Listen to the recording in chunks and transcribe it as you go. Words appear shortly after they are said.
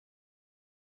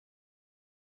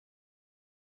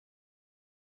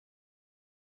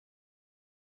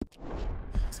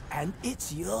And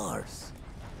it's yours.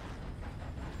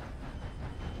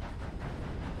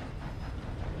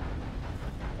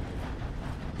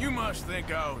 You must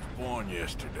think I was born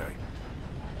yesterday.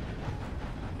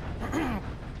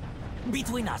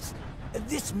 Between us,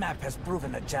 this map has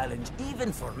proven a challenge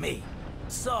even for me.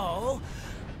 So,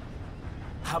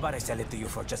 how about I sell it to you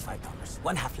for just $5?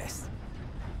 One half less.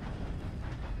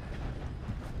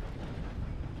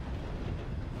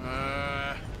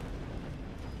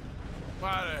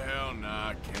 Why the hell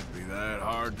not? Can't be that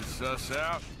hard to suss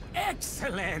out.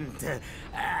 Excellent!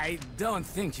 I don't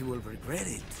think you will regret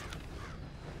it.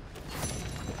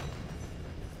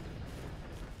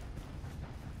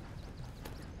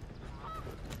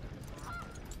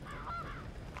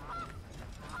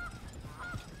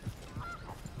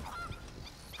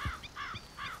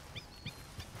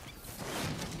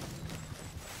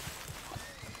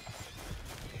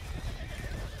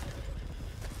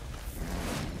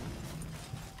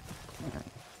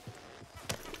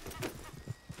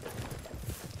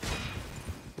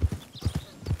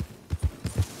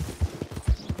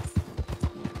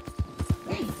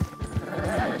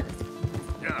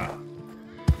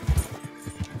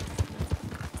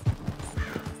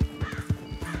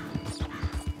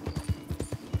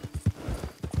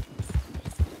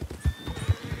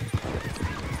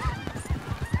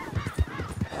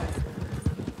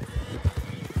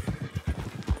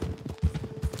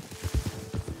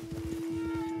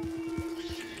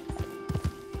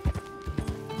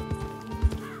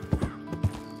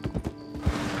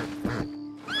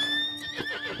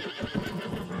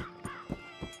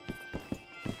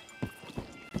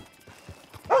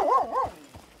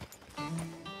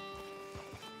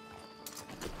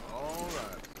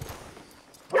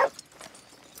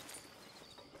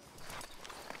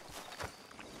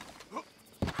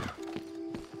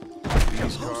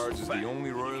 These cards is the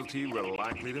only royalty we're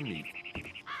likely to meet.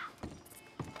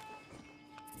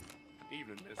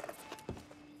 Evening, mister.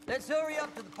 Let's hurry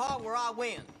up to the part where I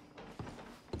win.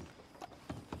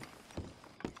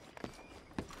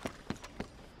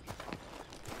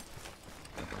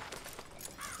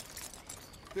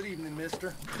 Good evening,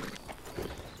 mister.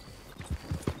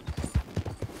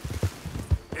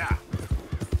 Yeah.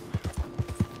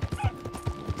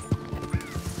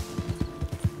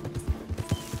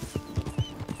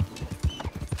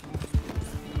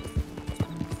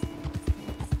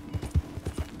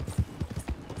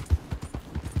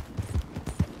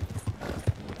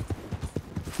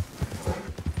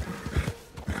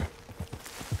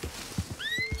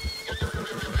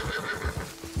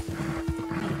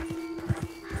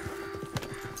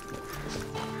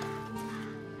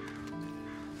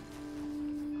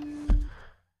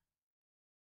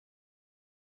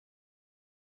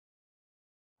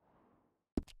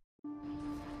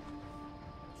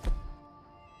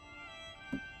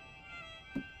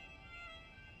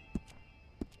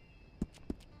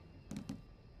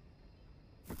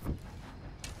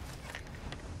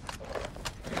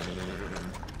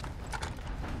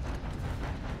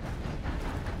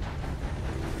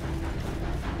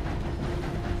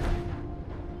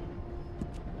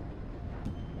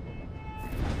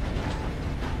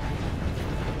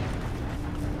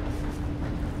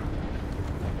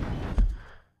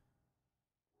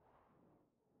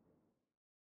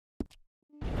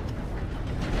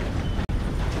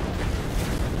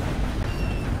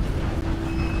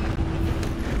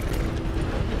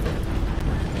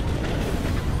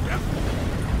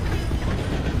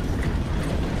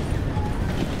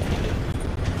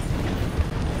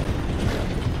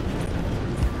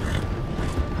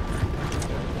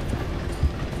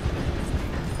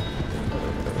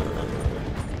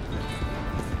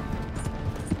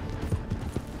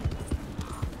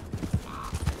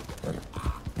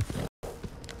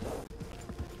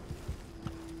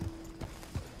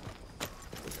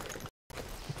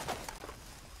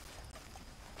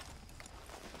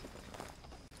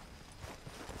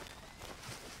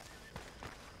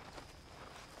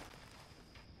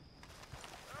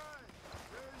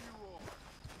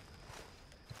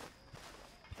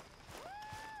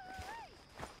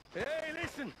 Hey,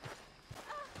 listen!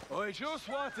 I just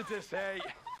wanted to say,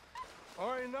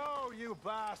 I know you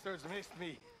bastards missed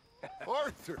me.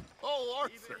 Arthur! Oh,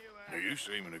 Arthur! You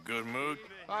seem in a good mood.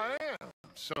 I am,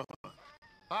 son.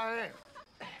 I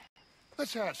am.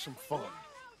 Let's have some fun.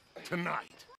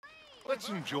 Tonight. Let's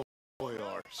enjoy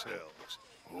ourselves.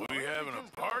 We having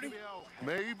a party?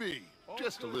 Maybe.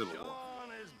 Just a little one.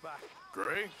 John is back.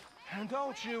 Great. And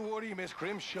don't you worry, Miss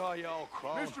Grimshaw, you old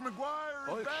crone. Mr. McGuire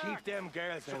I'll is back. keep them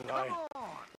girls in line. Come on!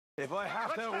 If I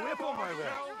have to whip them, I will.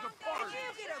 Ourselves a party.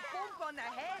 Did you get a bump on the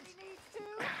head?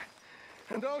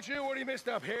 And don't you worry,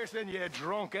 Mr. Pearson, you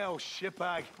drunk old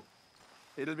shitbag.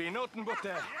 It'll be nothing but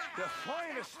the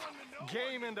finest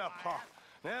game in the pot.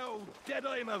 Now,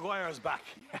 Deadeye Maguire's back.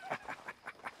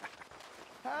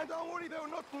 And don't worry about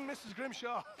nothing, Mrs.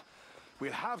 Grimshaw.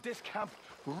 We'll have this camp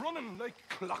running like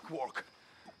clockwork.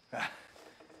 I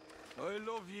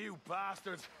love you,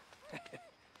 bastards.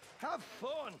 Have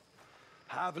fun.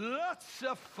 Have lots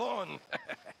of fun.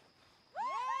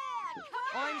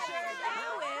 I'm sure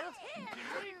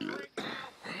you will.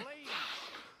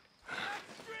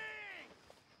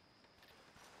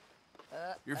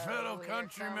 Your fellow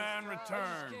countryman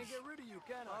returns.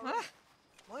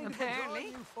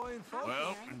 Apparently.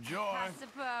 Well, enjoy. I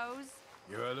suppose.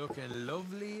 You're looking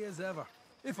lovely as ever,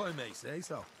 if I may say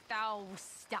so. Oh,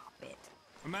 stop it.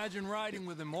 Imagine riding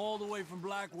with him all the way from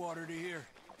Blackwater to here.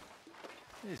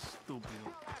 This stupid.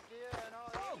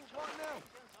 Oh, what now?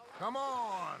 Come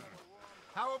on.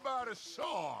 How about a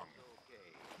song?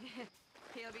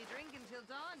 He'll be drinking till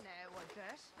dawn now, I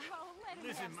bet. Oh, let him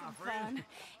Listen, have my some friend, fun.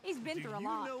 He's been through a you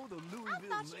lot. know the I Louisville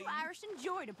thought you lady? Irish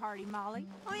enjoyed a party, Molly.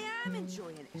 I am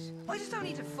enjoying it. I just don't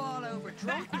need to fall over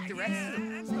drunk with the rest of them.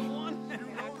 That's the one. You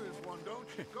know this one,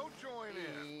 don't you? Go join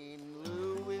in.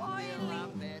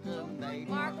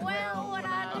 Mark well what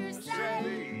I do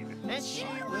say. And she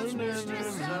was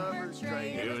mistress of her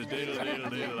trade. It was diddle diddle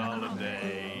diddle all the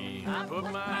day. I put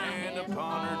my hand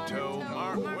upon her toe.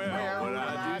 Mark well what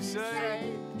I do say.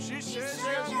 She says,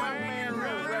 young man,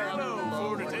 right low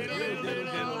for the diddle diddle diddle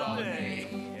diddle all day.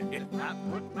 I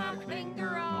put my finger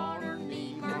on her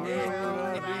knee. Mark Well, well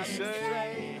what I do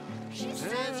say. She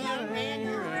says, young man,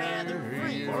 you're rather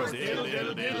free. For diddle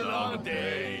diddle diddle all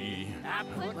day. I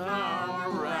put My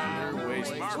arm around her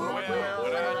waist. Mark well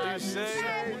what I do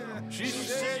say. She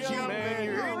says, young man,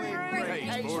 you're in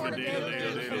grace for the diddle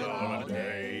diddle diddle all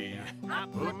day. I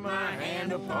put my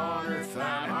hand upon her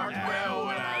thigh. Mark well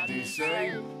what I do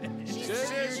say. She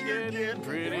says you're getting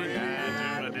pretty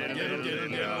now. Diddle diddle diddle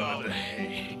diddle all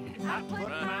day. I put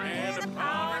my hand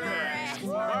upon her ass.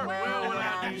 Mark well what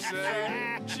I do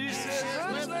say. She says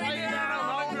let's lay down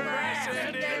on the grass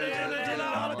and diddle diddle diddle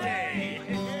all day.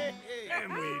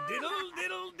 And we diddle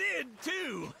diddle did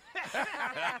too.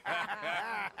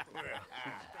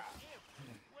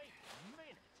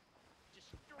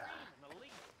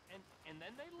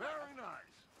 Very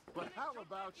nice. But how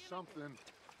about something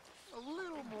a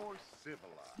little more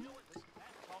civilized?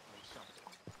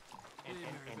 And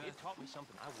it taught me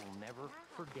something I will never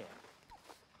forget.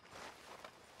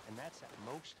 And that's that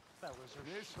most fellas are...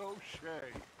 Miss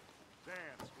O'Shea,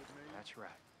 dance with me. That's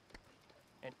right.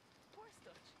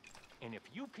 And if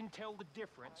you can tell the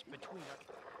difference between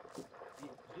the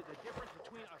difference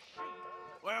between a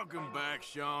sheep... Welcome back,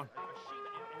 Sean.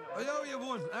 I owe you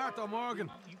one, Arthur Morgan.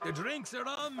 The drinks are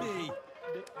on me.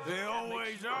 They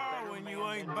always are when you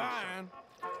ain't buying.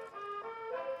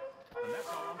 And that's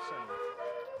all I'm saying.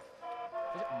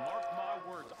 Mark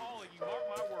my words. All of you, mark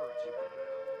my words.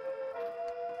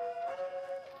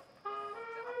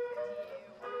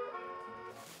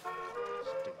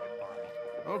 Stupid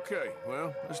Barney. Okay,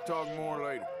 well, let's talk more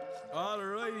later. All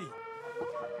righty.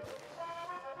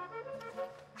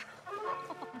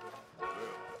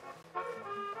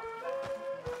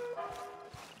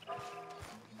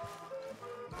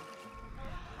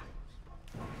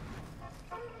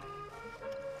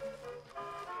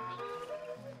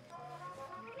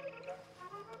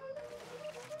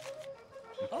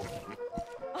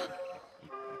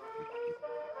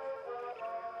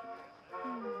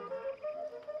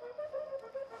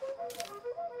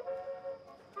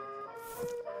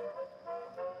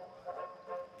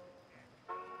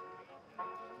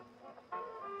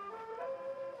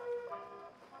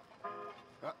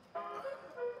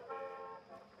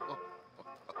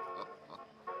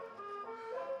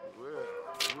 Well.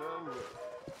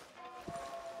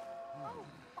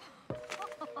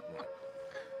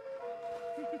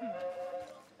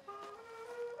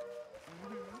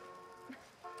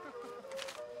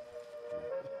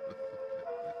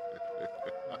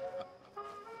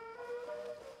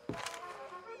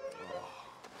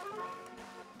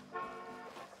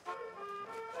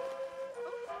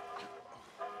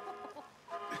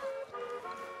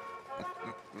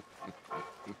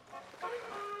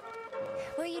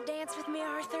 Will you dance with me,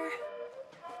 Arthur?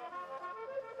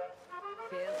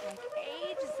 Feels like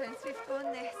ages since we've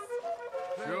done this.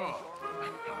 Sure.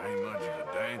 I ain't much of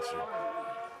a dancer.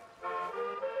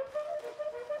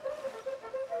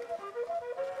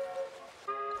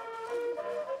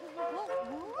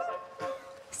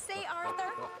 See,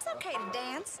 Arthur, it's okay to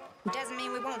dance. Doesn't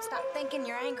mean we won't stop thinking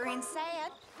you're angry and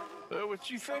sad. What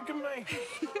you think of me?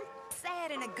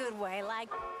 Sad in a good way, like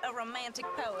a romantic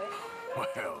poet.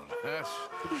 Well, that's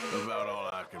about all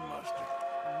I can muster.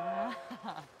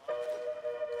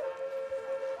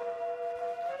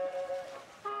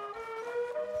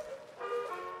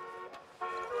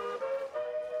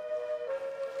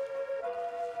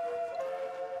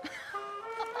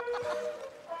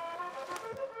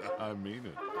 I mean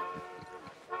it.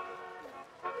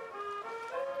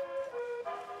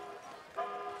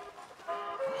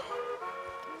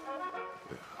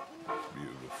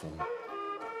 Beautiful.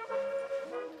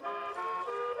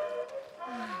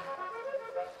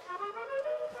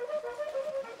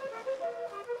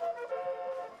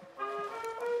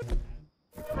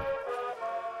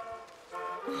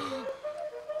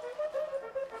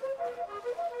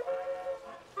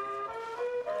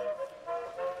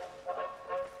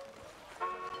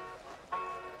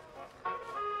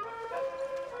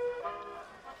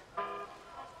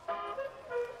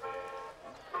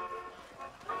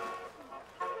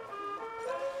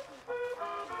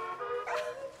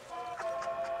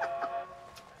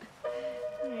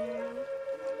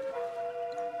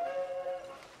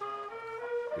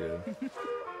 Yeah.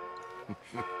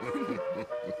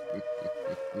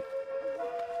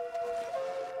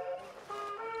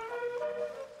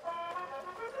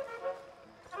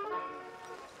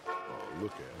 Oh,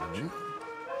 look at you.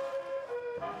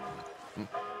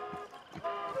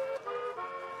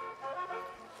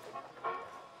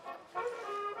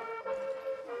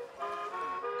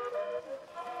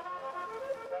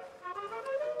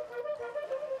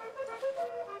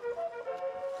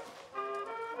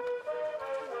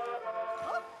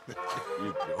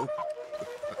 You go.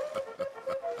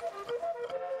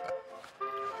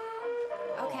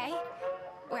 Okay.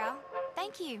 Well,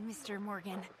 thank you, Mr.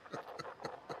 Morgan.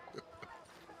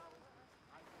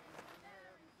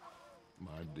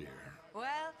 My dear.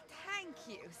 Well, thank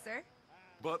you, sir.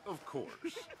 But of course.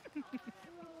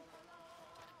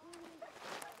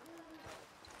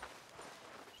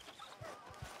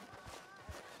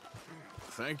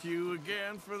 Thank you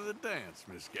again for the dance,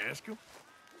 Miss Gaskell.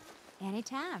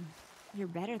 Anytime. You're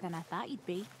better than I thought you'd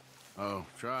be. Oh,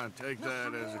 try and take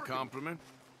that as a compliment.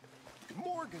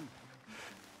 Morgan!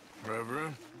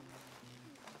 Reverend?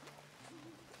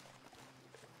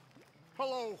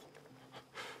 Hello.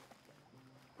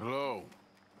 Hello.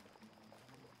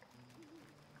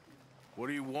 What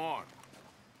do you want?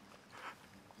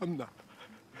 I'm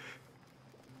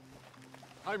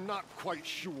not quite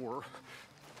sure.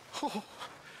 Oh,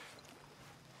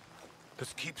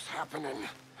 this keeps happening.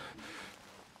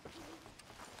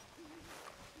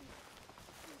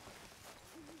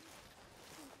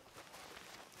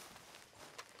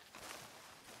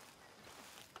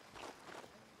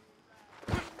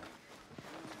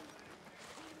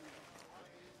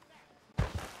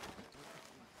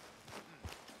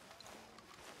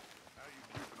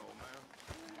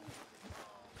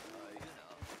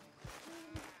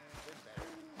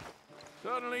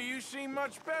 Suddenly you seem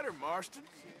much better, Marston.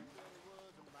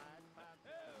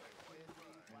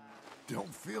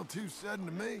 Don't feel too sudden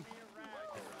to me.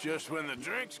 Just when the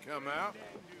drinks come out.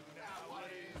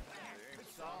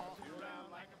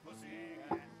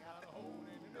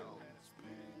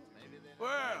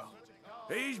 Well,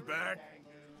 he's back.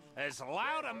 As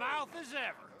loud a mouth as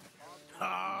ever.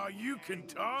 Ah, you can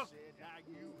talk.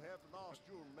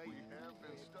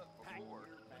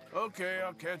 Okay,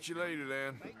 I'll catch you later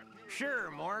then.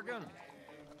 Sure, Morgan.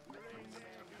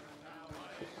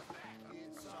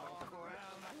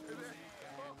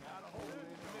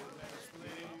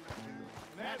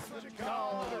 That's what you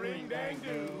call the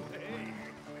ring-dang-do.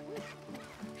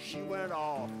 She went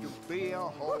off to be a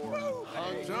whore.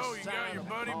 So, you got your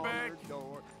buddy back?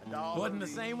 Wasn't the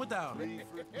same without him.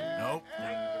 Nope.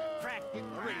 Crack it,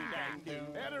 ring-dang-do.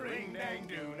 And a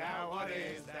ring-dang-do. Now what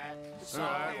is that? All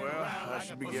right, well, I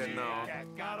should be getting on.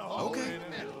 Got a hole in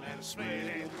the middle and a split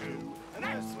in two. And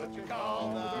that's what you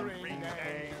call the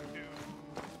ring-dang-do.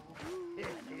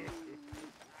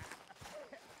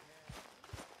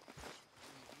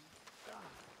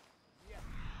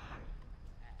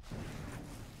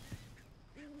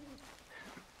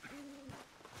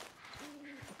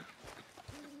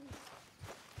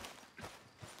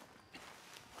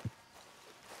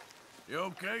 You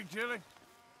okay, Tilly?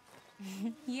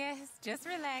 Yes, just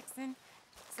relaxing.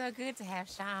 So good to have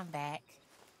Sean back.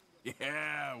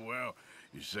 Yeah, well,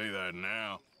 you say that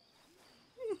now.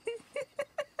 Come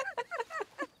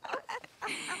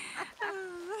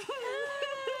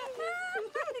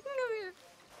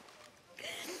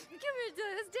here,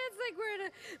 Dennis. Dance like we're in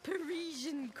a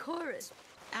Parisian chorus.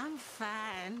 I'm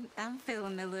fine. I'm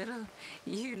feeling a little,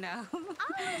 you know.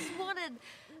 I always wanted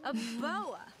A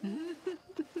boa.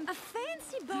 A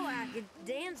fancy boa I could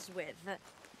dance with. That's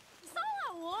all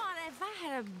I want. If I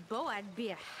had a boa, I'd be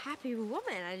a happy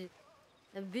woman.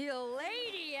 I'd be a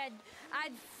lady.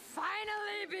 I'd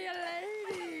finally be a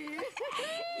lady.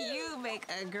 You make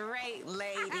a great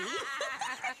lady.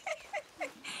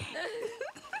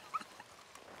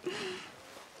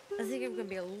 I think I'm gonna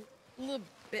be a little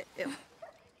bit ill.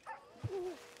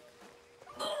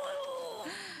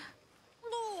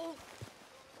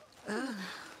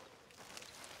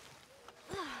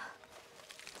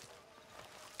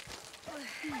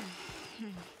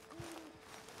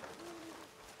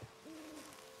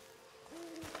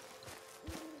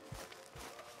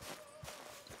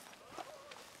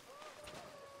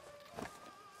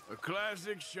 A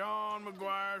classic Sean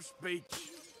McGuire speech.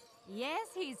 Yes,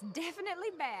 he's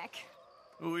definitely back.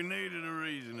 We needed a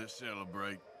reason to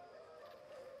celebrate.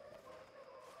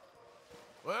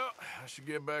 Well, I should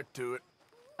get back to it.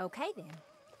 Okay, then.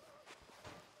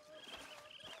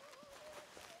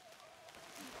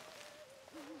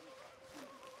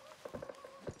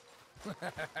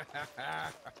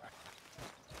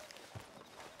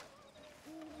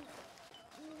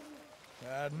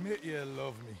 Admit you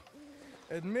love me.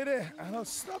 Admit it, and I'll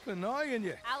stop annoying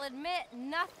you. I'll admit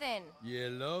nothing. You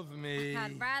love me.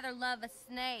 I'd rather love a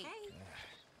snake.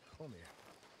 Come here.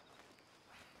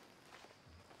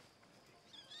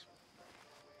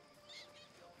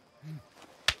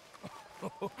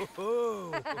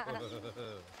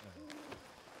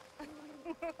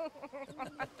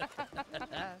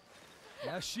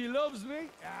 Now she loves me.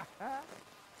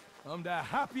 I'm the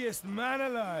happiest man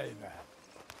alive.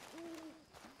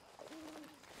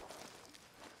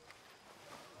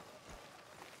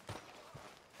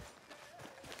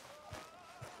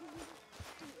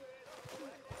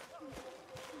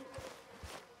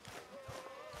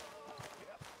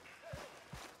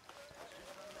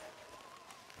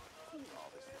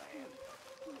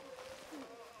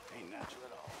 Ain't natural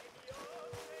at all.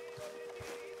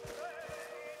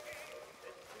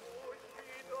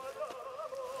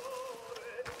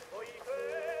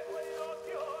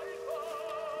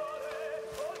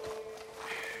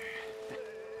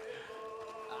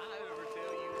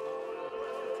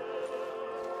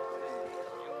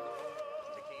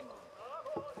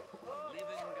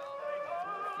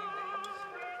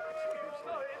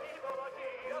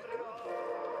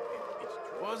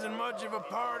 Wasn't much of a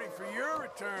party for your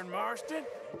return, Marston.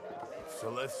 So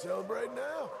let's celebrate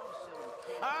now.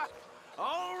 Ha!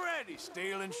 Already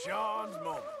stealing Sean's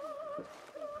moment.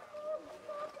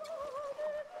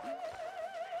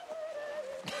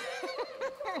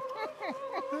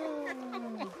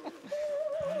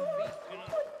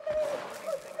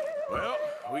 Well,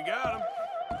 we got him.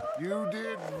 You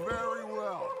did very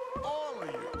well. All of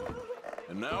you.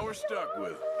 And now we're stuck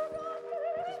with it.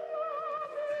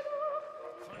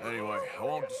 Anyway, I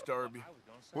won't disturb you.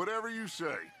 Whatever you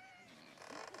say.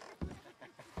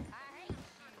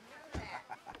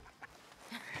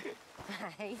 I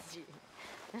hate you.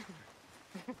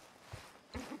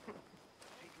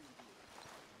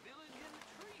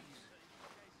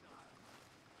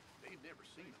 They'd never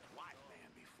seen a white man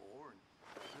before,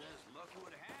 and as luck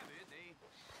would have it, they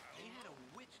had a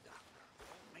witch doctor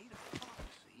made a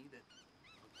prophecy that.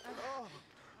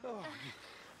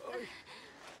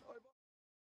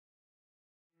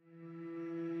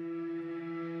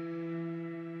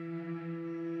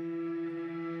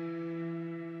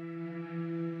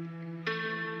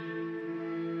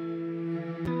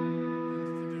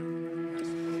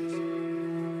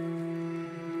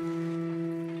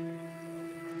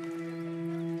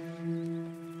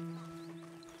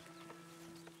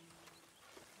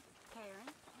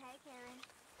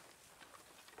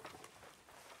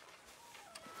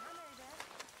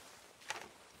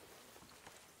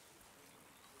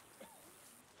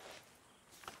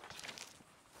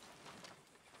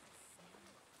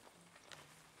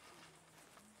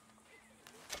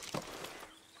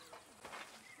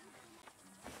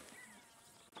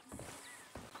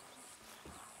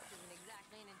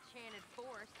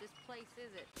 Forest, this place,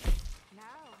 is it?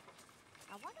 No.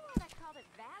 I wonder why they called it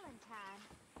Valentine.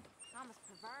 Almost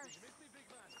perverse.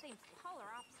 Seems polar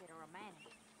opposite of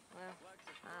romantic. Well,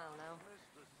 I don't know.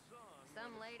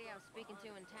 Some lady I was speaking to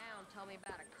in town told me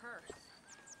about a curse.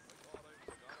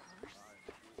 Curse?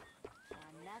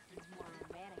 Nothing's more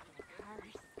romantic than a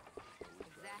curse.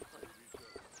 Exactly.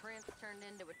 Prince turned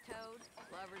into a toad,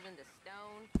 lovers into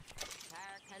stone,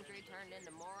 entire country turned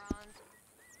into morons.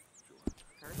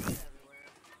 Curses everywhere.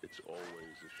 It's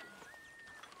always a shame.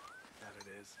 That it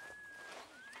is.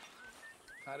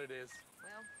 That it is.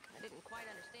 Well, I didn't quite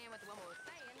understand what the woman was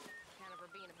saying, kind of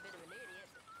her being a bit of an idiot.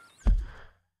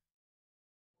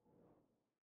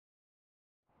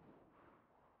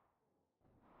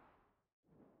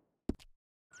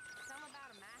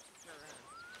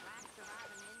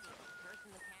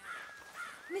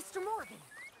 Morgan!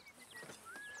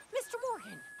 Mr.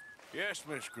 Morgan! Yes,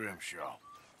 Miss Grimshaw.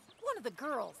 One of the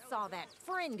girls saw that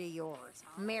friend of yours,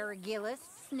 Mary Gillis,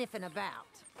 sniffing about.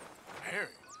 Mary?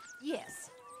 Yes.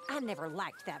 I never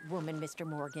liked that woman, Mr.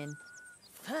 Morgan.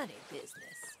 Funny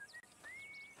business.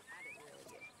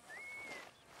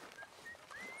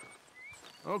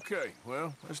 Okay,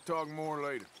 well, let's talk more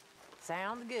later.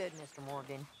 Sounds good, Mr.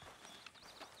 Morgan.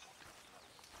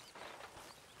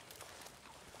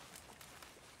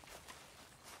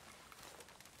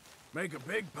 Make a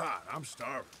big pot. I'm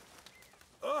starving.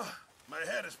 Ugh, my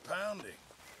head is pounding.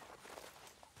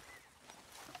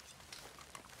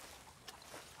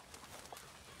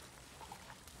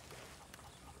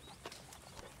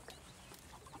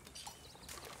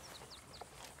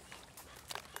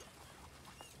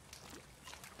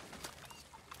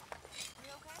 You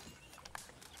okay?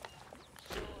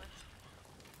 Sure.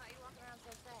 Why are you walking around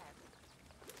so sad?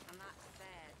 I'm not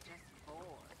sad, just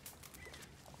bored.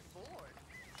 Bored?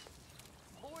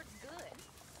 Bored's good.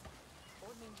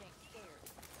 Bored means you ain't scared.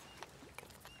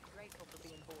 Grateful for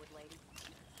being bored, lady.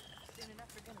 Soon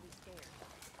enough, you're gonna be scared.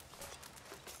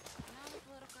 And I'm a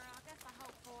little girl, I guess I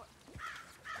hope for...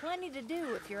 Plenty to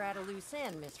do if you're at a loose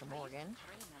end, Mr. Morgan.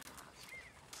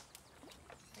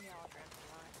 We all drank a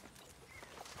lot.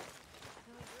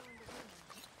 And we grew into women.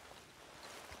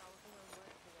 All the girls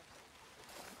worked here.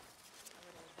 I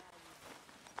really valued them.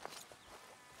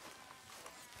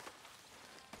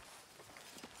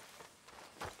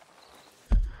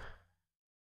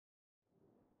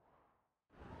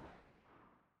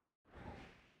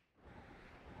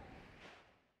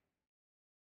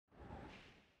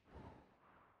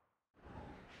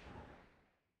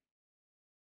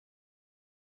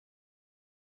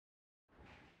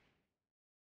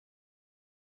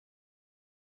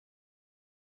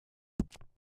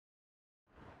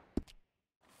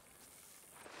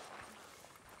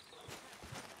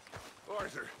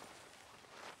 Arthur.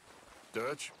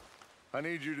 Dutch, I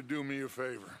need you to do me a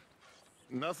favor.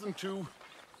 Nothing too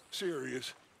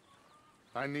serious.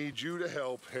 I need you to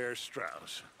help Herr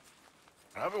Strauss.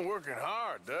 I've been working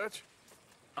hard, Dutch.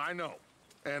 I know.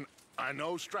 And I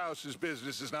know Strauss's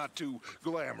business is not too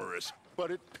glamorous,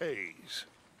 but it pays.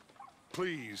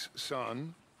 Please,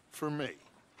 son, for me.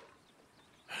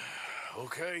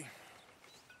 Okay.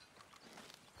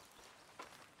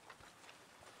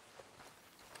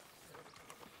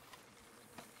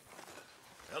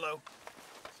 Hello.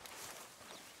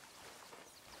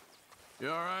 You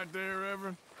all right there,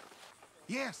 Reverend?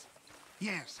 Yes.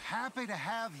 Yes. Happy to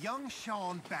have young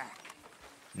Sean back.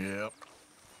 Yep.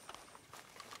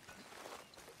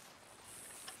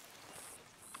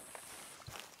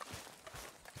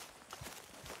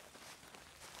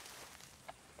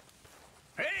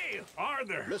 Hey,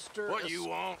 Arthur! Mr. What you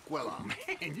want? Well,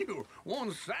 Man, you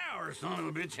one sour son of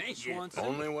a bitch, ain't you?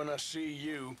 Only when I see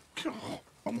you.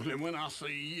 Only when I see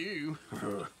you.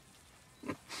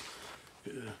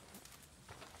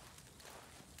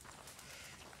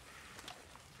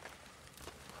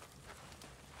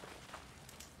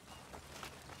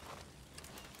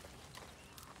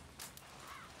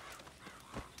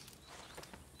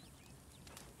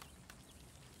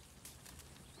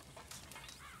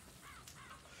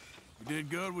 You did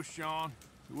good with Sean.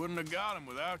 We wouldn't have got him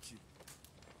without you.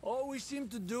 All we seem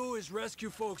to do is rescue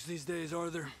folks these days,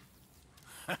 Arthur.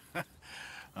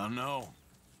 I know.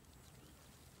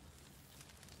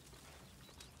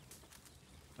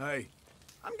 Hey,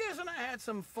 I'm guessing I had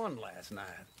some fun last night.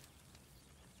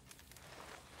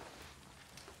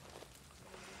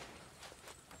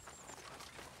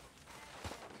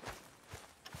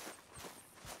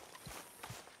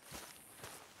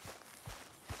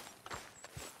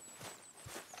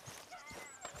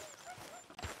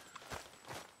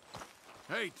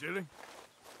 Hey, Tilly.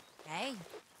 Hey,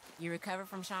 you recovered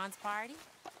from Sean's party?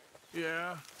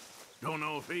 Yeah. Don't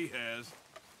know if he has.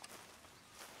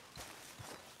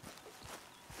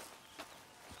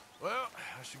 Well,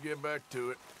 I should get back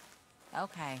to it.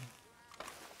 Okay.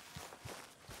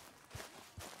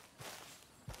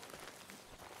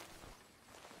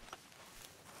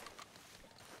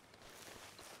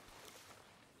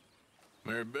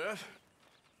 Mary Beth,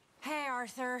 Hey,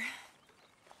 Arthur.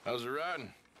 how's it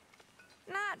riding?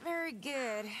 Not very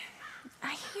good.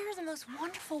 I hear the most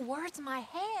wonderful words in my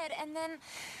head, and then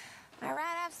I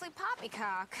write absolute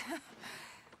poppycock.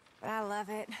 But I love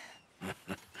it.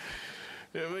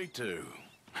 Yeah, me too.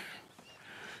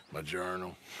 My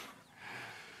journal.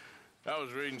 I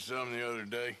was reading some the other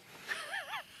day.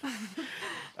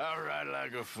 I write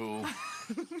like a fool.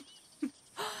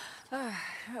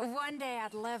 One day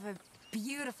I'd love a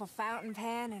beautiful fountain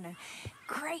pen and a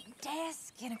great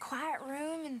desk in a quiet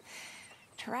room and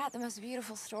to write the most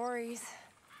beautiful stories.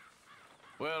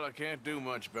 Well, I can't do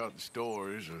much about the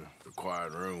stories or the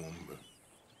quiet room, but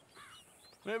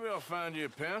maybe I'll find you a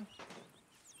pen.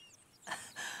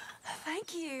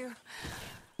 Thank you.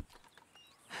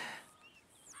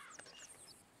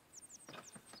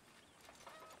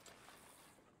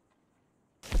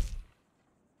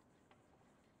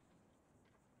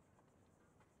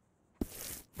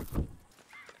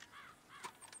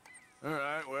 All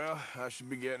right, well, I should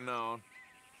be getting on.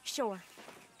 Sure.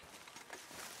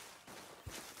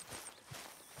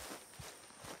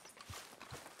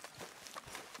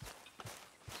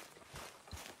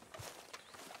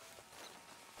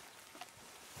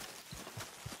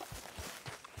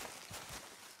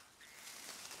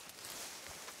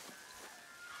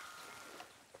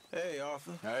 Hey,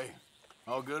 Arthur. Hey,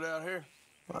 all good out here?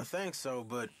 Well, I think so,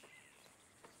 but...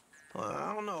 Well,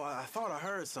 I don't know. I thought I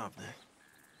heard something.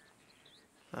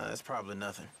 It's probably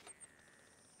nothing.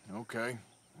 Okay.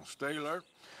 Well, stay alert.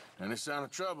 Any sign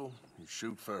of trouble, you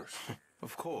shoot first.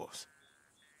 Of course.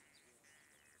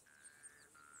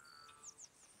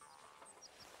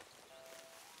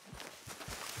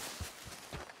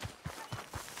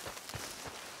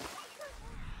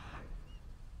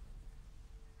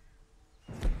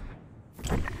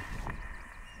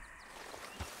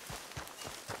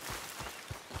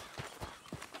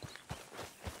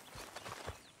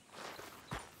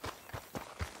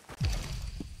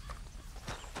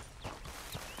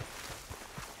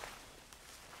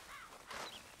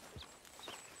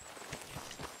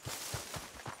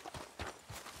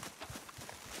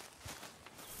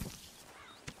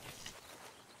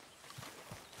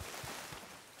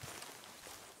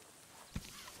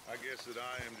 I guess that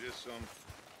I am just some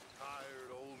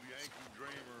tired old Yankee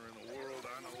dreamer in a world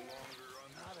I no longer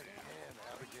Not understand. again,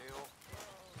 Abigail.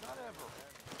 Not ever.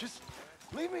 Just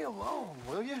leave me alone,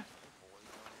 will you?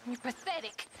 You're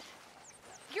pathetic.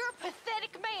 You're a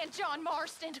pathetic man, John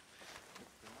Marston.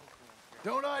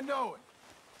 Don't I know it?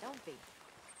 Don't be.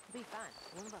 Be fine.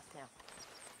 One of us now.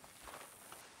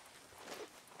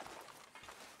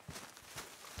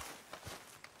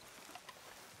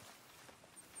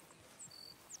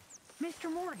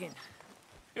 Mr. Morgan,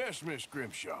 Yes, Miss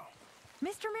Grimshaw.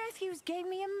 Mr. Matthews gave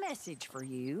me a message for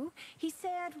you. He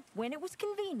said when it was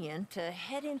convenient to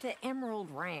head into Emerald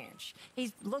Ranch.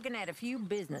 He's looking at a few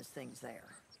business things there.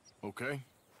 Okay.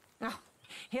 Oh,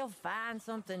 he'll find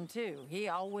something too. He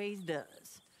always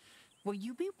does. Will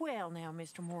you be well now,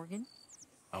 Mr. Morgan?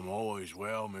 I'm always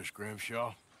well, Miss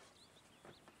Grimshaw.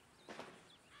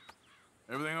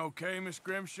 Everything okay, Miss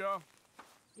Grimshaw?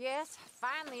 Yes,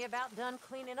 finally about done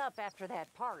cleaning up after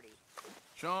that party.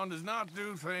 Sean does not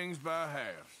do things by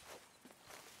halves.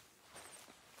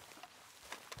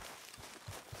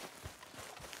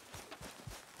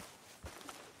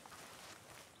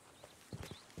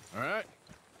 All right.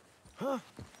 Huh?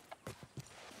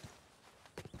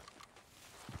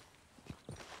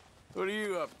 What are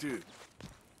you up to?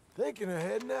 Thinking of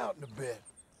heading out in a bit.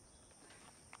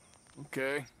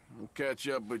 Okay. We'll catch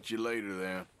up with you later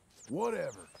then.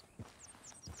 Whatever.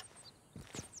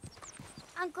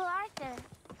 Uncle Arthur.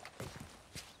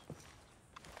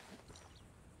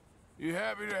 You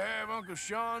happy to have Uncle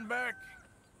Sean back?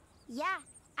 Yeah,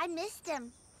 I missed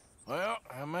him. Well,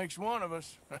 that makes one of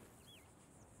us.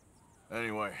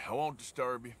 Anyway, I won't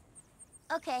disturb you.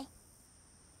 Okay.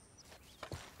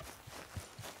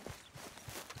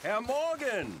 Herr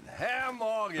Morgan! Herr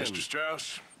Morgan! Mr.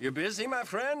 Strauss? You busy, my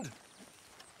friend?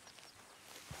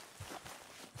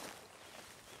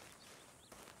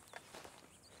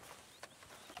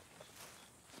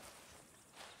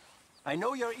 I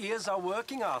know your ears are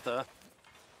working, Arthur.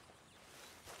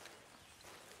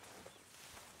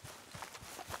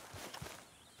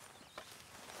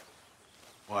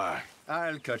 Why?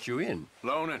 I'll cut you in.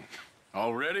 Loaning.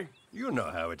 Already? You know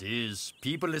how it is.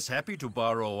 People is happy to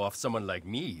borrow off someone like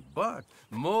me, but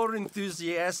more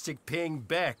enthusiastic paying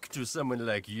back to someone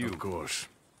like you. Of course.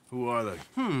 Who are they?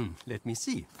 Let me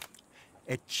see.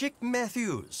 Chick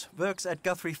Matthews works at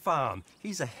Guthrie Farm.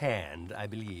 He's a hand, I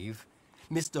believe.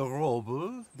 Mr.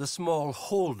 Roble, the small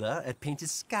holder at Painted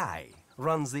Sky,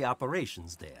 runs the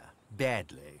operations there,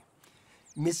 badly.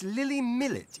 Miss Lily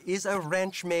Millet is a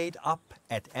ranch maid up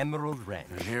at Emerald Ranch.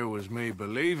 And here was me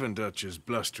believing Dutch's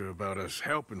bluster about us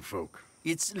helping folk.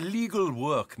 It's legal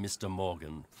work, Mr.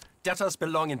 Morgan. Debtors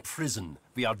belong in prison.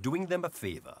 We are doing them a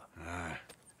favor. Aye,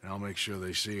 and I'll make sure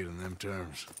they see it in them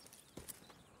terms.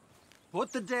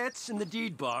 Put the debts in the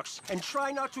deed box and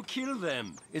try not to kill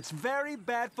them. It's very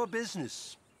bad for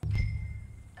business.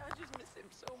 I just miss him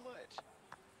so much.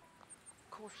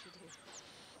 Of course you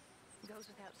do. Goes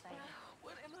without saying.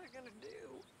 What am I gonna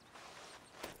do?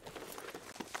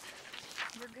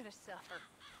 You're gonna suffer.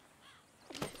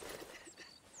 And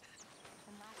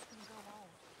life's gonna go on.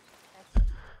 That's it.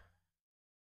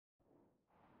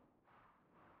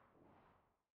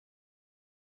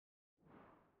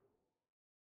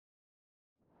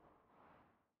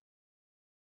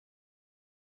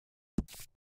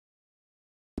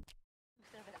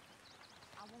 Of it.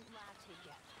 I won't lie to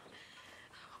you.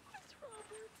 Miss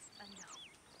Roberts. I know.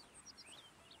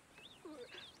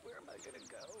 Where am I gonna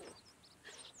go?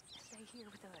 Stay here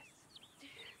with us.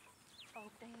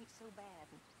 Oh, they ain't so bad.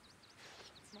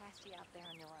 It's nasty out there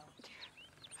on your own.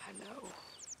 I know.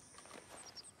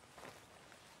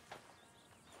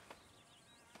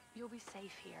 You'll be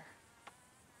safe here.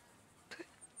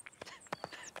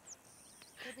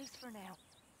 At least for now.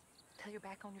 Till you're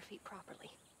back on your feet properly.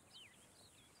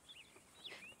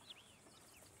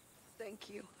 Thank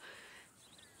you.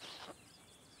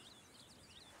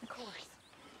 Of course.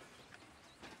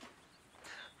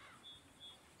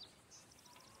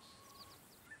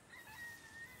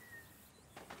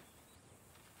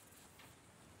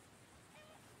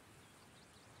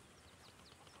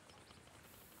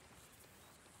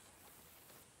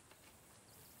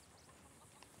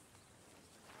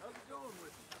 How's it going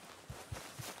with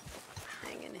you?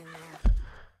 Hanging in there.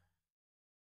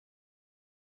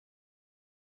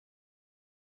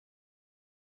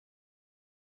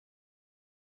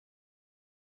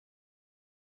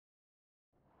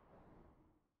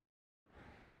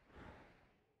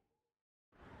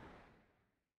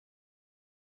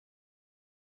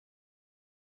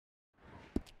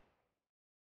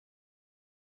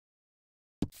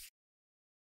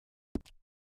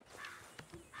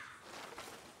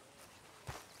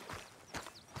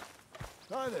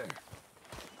 Hi there.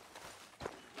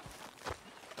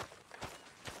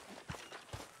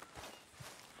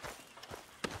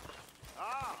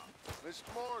 Ah, Mr.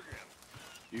 Morgan.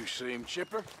 You seem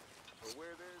chipper? For where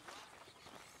there's...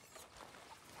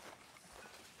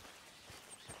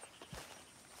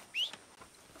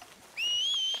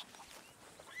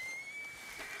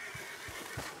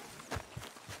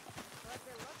 What's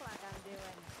it look like I'm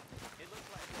doing? It looks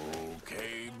like...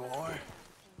 Okay, boy.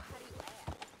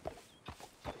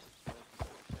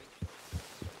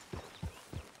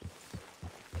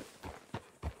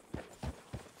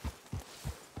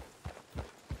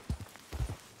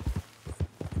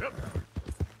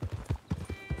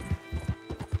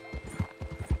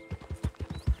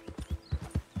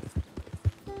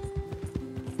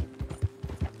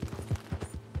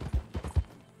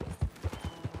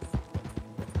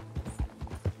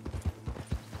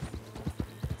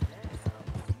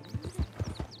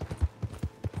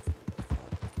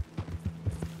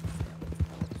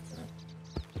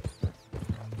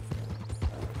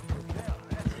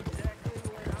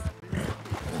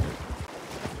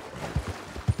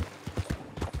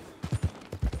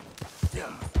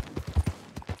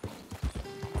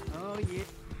 Oh, yeah.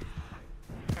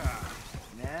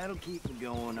 That'll keep me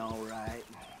going all right.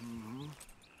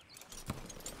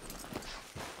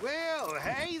 Well,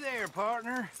 hey there,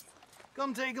 partner.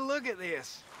 Come take a look at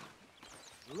this.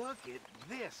 Look at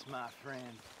this, my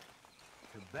friend.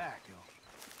 Tobacco.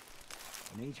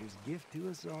 Nature's gift to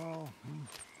us all.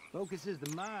 Focuses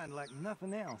the mind like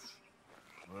nothing else.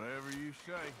 Whatever you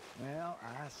say. Well,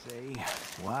 I say,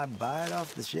 why buy it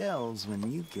off the shelves when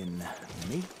you can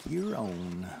make your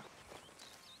own?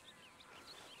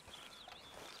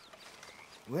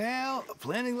 Well,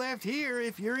 plenty left here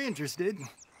if you're interested.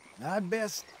 I'd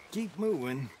best keep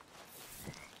moving.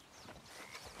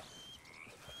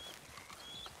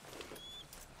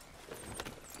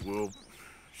 Well,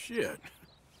 shit.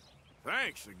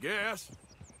 Thanks, I guess.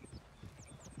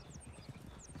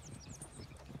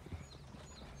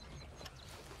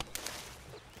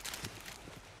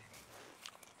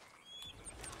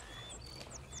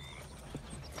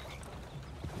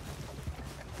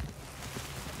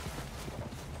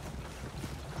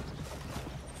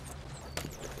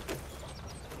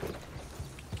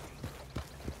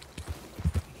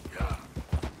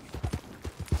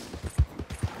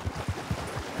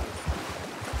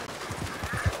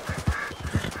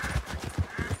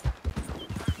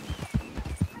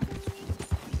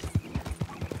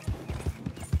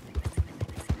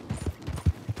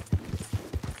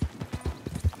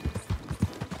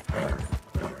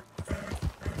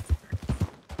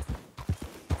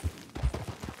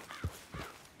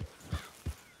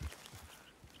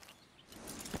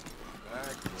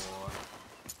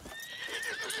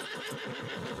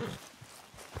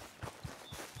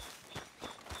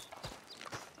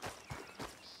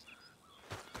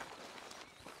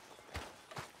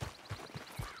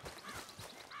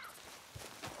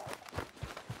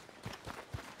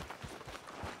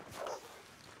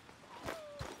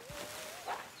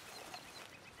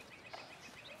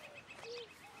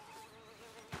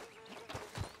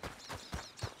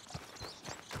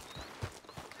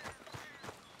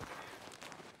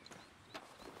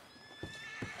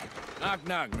 Knock,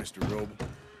 knock, Mr. Roble.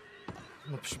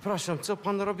 No przepraszam, co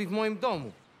pan robi w moim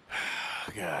domu?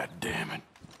 God damn it.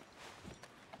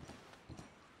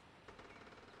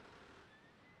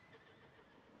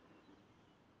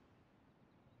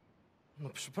 No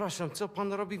przepraszam, co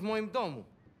pan robi w moim domu?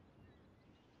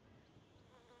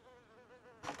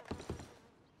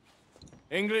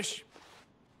 English?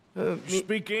 You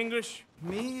speak English?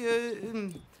 Me,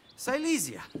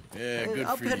 Silesia. Yeah, good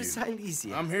for Upper you.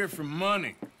 Silesia. I'm here for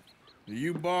money.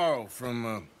 You borrow from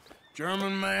a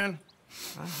German man?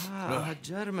 Aha,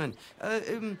 German.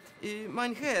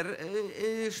 Mein Herr,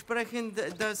 sprechen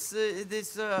das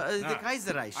the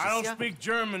Kaiserreich. I don't speak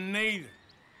German neither.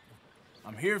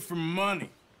 I'm here for money.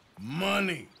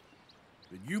 Money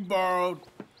that you borrowed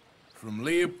from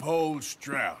Leopold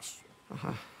Strauss.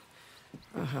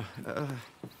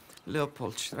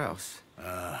 Leopold Strauss.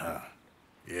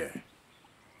 Yeah.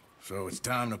 So it's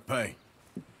time to pay.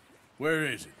 Where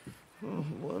is it? Oh,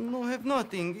 well, no, have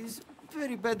nothing. It's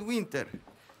very bad winter.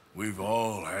 We've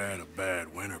all had a bad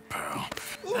winter, pal.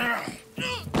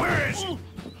 Where is it?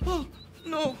 Oh,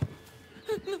 no.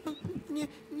 Nie,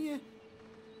 nie.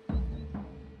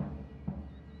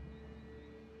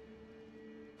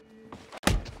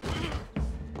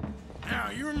 Now,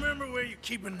 you remember where you're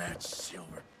keeping that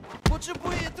silver?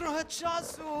 Potrzebuję trochę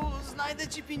czasu. Znajdę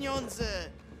ci pieniądze.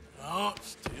 Oh,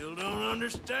 still don't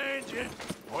understand you.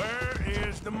 Where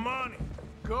is the money?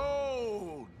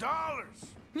 Gold, dollars.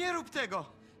 Nie rób tego.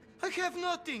 I have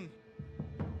nothing.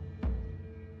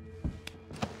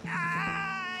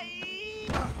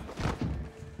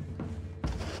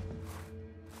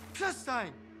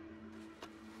 Przestań.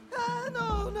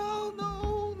 No, no,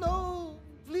 no, no.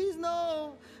 Please,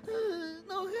 no.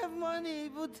 No have money,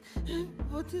 but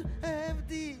I have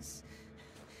this.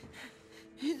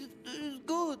 It's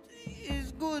good.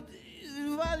 It's good.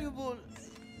 It's valuable.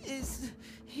 It's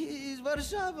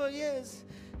Warszawa, yes.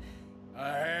 I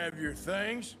have your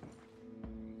things,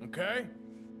 okay?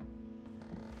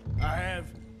 I have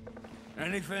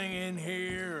anything in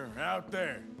here or out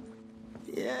there.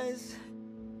 Yes.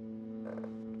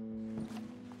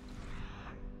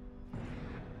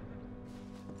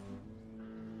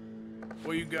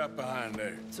 What you got behind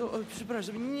there? Co?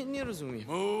 Przepraszam, nie rozumiem.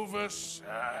 Move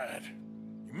aside.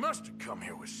 You must have come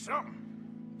here with something.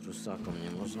 Prusakom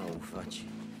nie można ufać.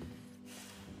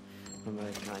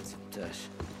 Amerykańcom też.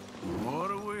 What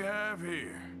do we have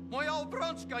here? Moja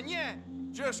obrączka, nie!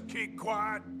 Just keep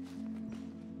quiet.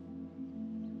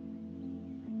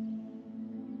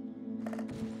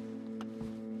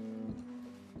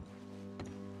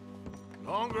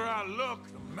 The longer I look,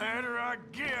 the madder I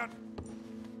get.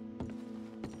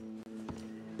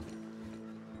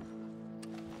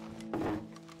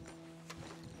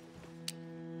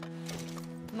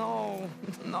 No,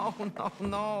 no, no,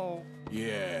 no.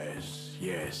 Yes,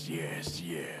 yes, yes,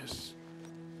 yes.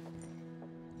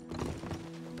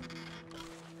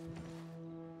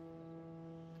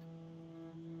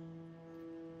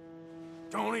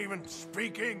 Don't even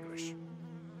speak English.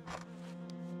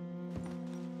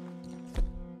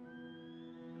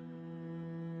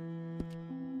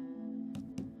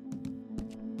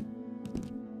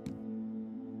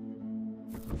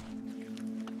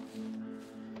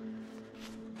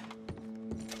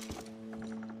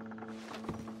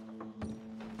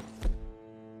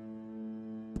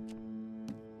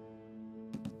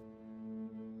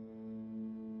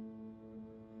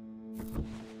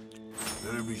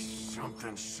 Better be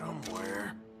something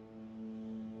somewhere.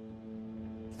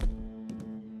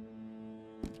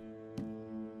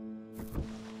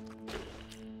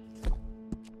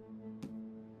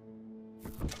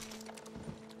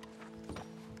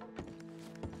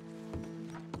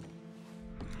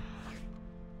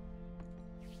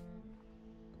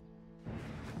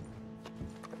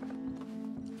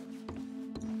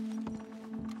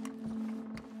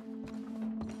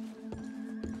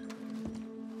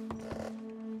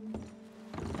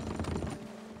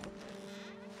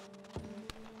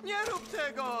 Nie rób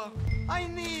tego!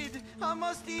 I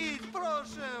must eat,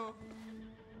 proszę!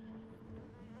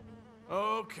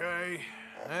 Okay,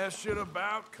 that should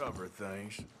about cover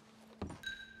things.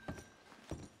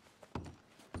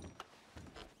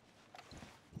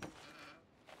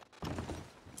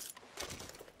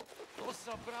 To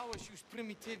zabrałeś już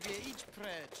prymitywie, idź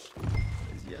precz!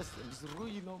 Jestem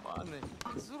zrujnowany,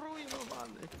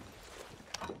 zrujnowany.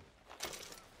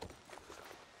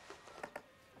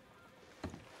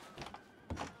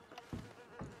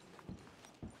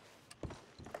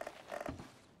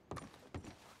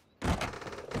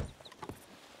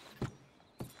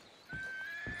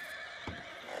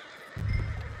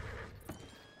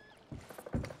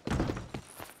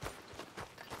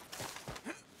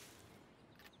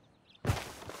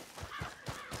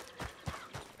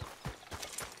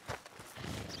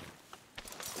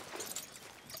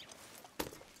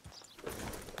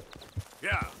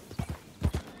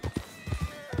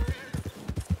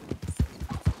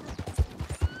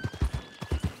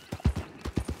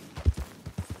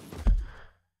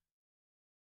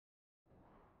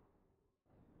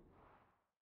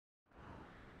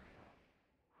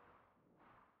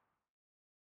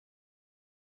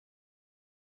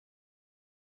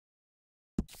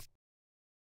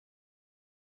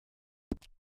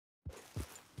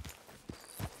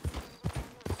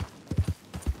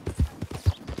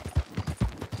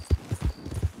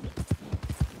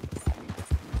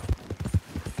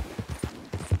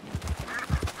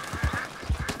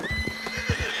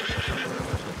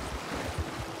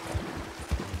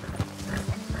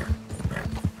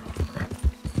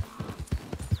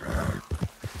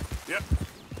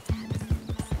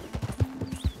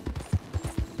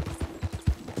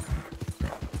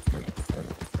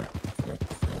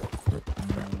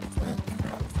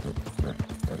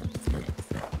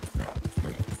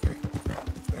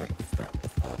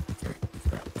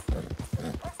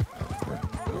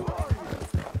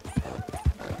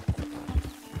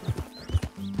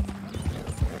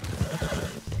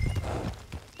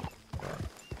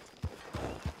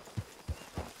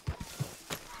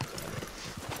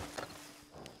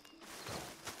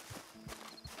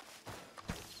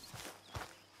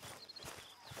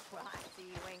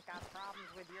 think I've problems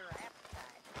with your appetite.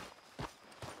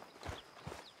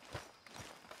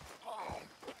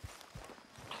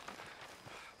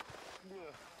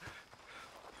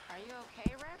 Are you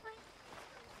okay, Reverend?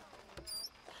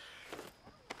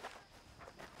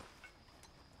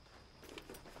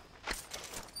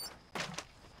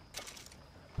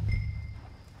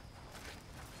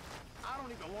 I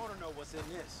don't even want to know what's in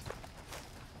this.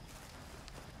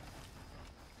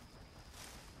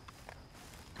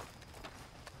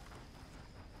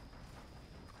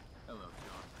 Hello,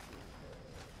 John.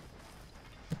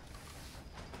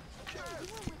 You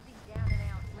were with these down and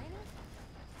out Lenny?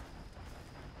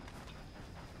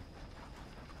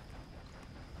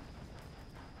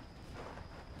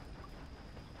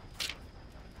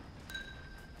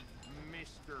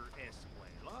 Mr.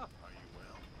 Escuela. Are you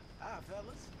well? Hi,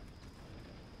 fellas.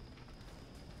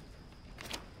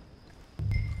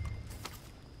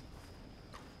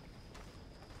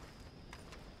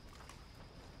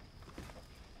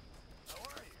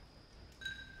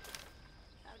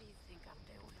 How do you think I'm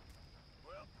doing?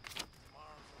 Well,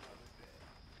 tomorrow's another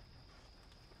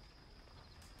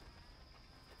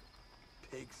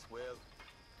day. Pig swell.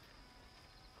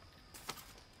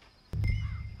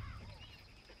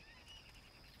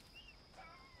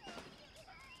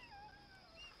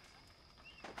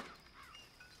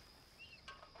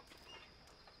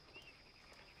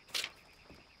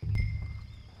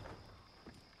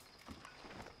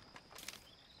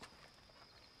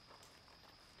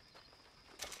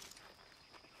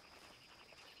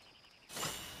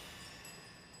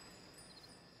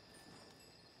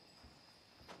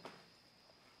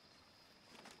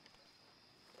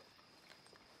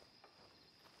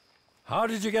 How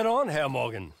did you get on, Herr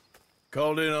Morgan?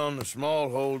 Called in on the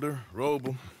smallholder,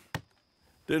 Roble.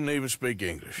 Didn't even speak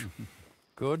English.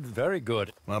 Good, very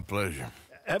good. My pleasure.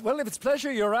 Well, if it's pleasure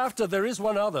you're after, there is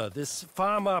one other. This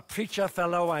farmer preacher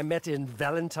fellow I met in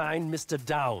Valentine, Mr.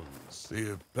 Downs.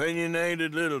 The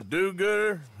opinionated little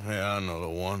do-gooder? Yeah, I know the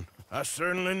one. I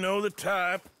certainly know the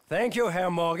type. Thank you, Herr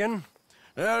Morgan.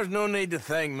 There's no need to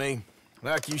thank me.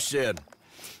 Like you said,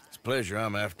 it's pleasure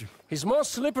I'm after. He's more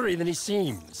slippery than he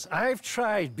seems. I've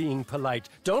tried being polite.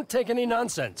 Don't take any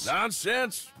nonsense.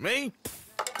 Nonsense? Me?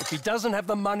 If he doesn't have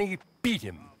the money, beat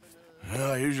him.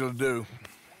 Well, I usually do.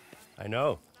 I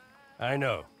know. I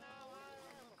know.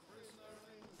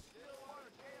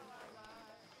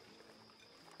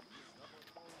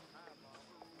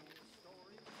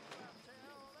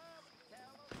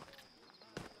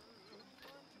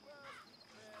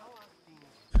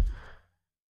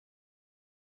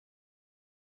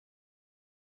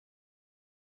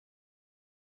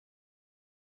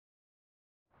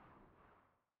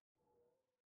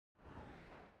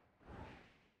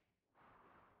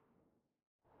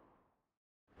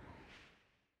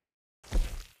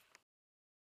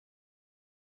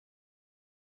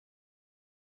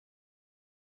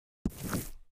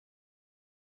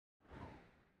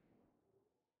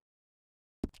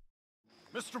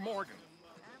 Mr. Morgan.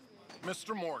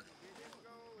 Mr. Morgan.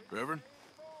 Reverend?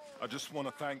 I just want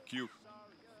to thank you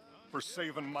for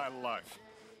saving my life.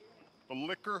 The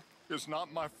liquor is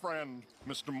not my friend,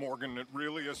 Mr. Morgan. It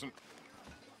really isn't.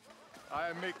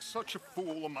 I make such a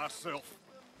fool of myself.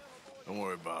 Don't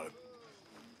worry about it.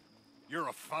 You're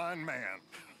a fine man.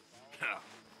 Now,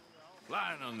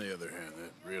 lying on the other hand,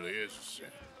 that really is a sin.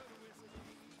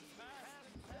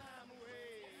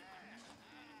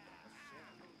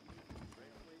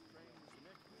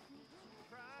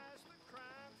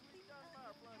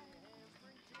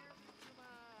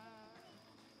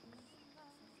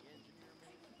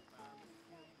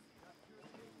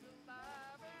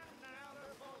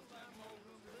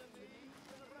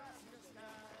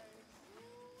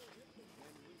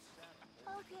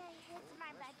 Okay, it's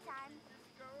my bedtime.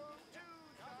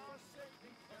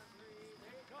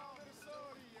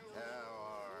 How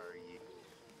are you?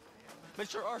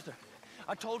 Mr. Arthur,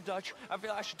 I told Dutch I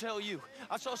feel I should tell you.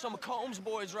 I saw some of Combs'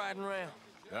 boys riding around.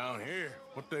 Down here?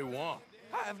 What they want?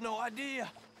 I have no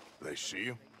idea. They see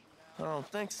you? I don't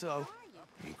think so.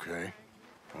 Okay.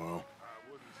 Well,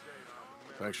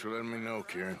 thanks for letting me know,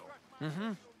 Kieran.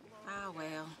 Mm-hmm. Ah,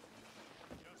 well.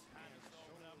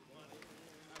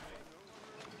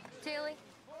 Tilly?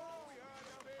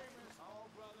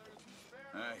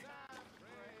 Hey.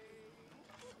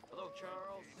 Hello,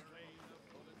 Charles.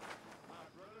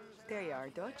 There you are,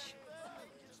 Dutch.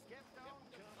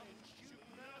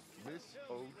 Miss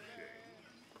O'Shea.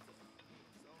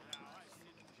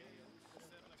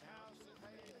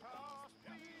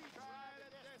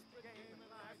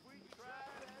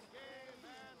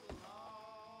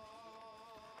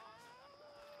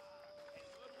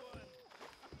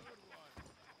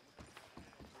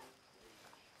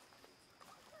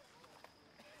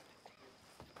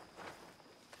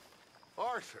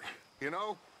 Arthur, you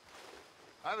know,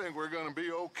 I think we're gonna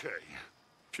be okay.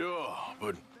 Sure,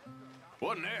 but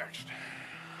what next?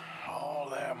 All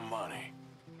that money.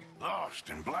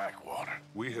 Lost in Blackwater.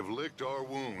 We have licked our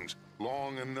wounds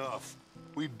long enough.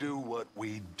 We do what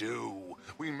we do.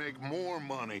 We make more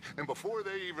money, and before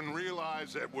they even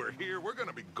realize that we're here, we're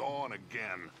gonna be gone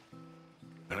again.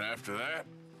 And after that?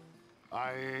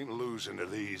 I ain't losing to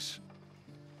these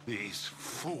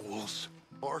fools.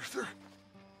 Arthur,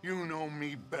 you know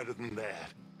me better than that.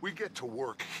 We get to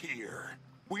work here.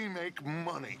 We make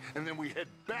money, and then we head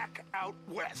back out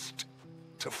west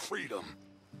to freedom.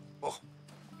 Oh,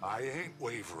 I ain't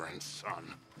wavering,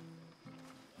 son.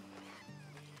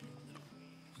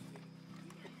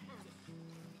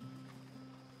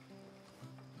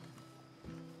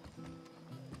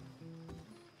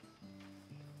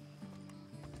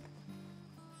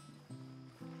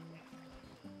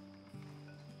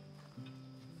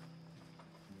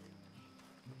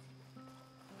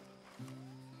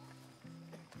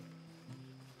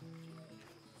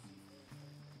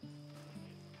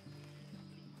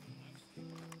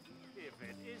 If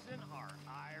it isn't our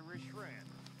Irish friend.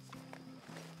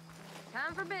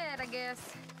 Time for bed, I guess.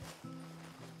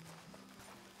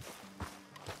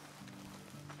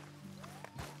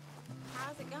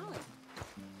 How's it going?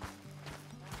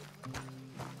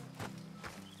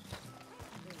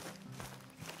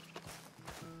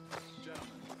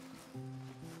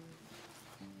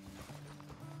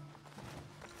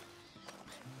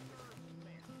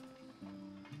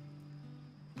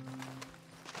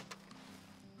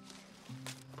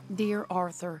 Dear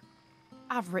Arthur,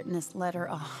 I've written this letter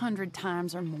 100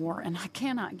 times or more, and I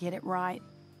cannot get it right.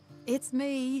 It's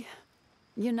me.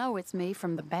 You know it's me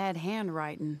from the bad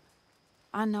handwriting.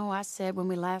 I know I said when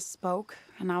we last spoke,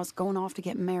 and I was going off to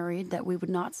get married, that we would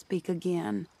not speak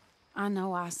again. I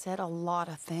know I said a lot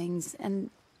of things, and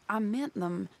I meant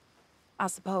them, I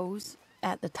suppose,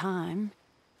 at the time.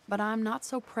 But I'm not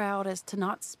so proud as to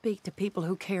not speak to people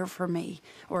who care for me,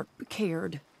 or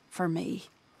cared for me.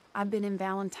 I've been in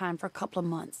Valentine for a couple of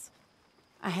months.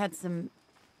 I had some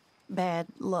bad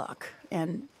luck,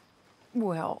 and,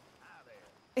 well,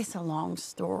 it's a long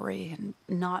story and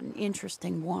not an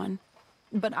interesting one.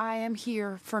 But I am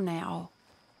here for now.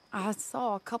 I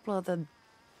saw a couple of the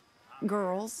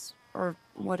girls, or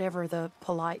whatever the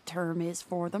polite term is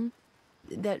for them,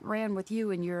 that ran with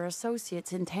you and your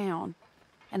associates in town.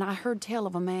 And I heard tell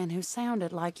of a man who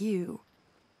sounded like you.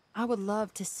 I would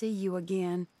love to see you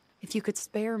again, if you could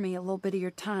spare me a little bit of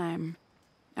your time.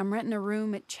 I'm renting a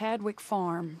room at Chadwick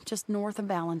Farm, just north of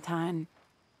Valentine.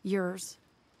 Yours,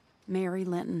 Mary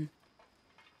Linton.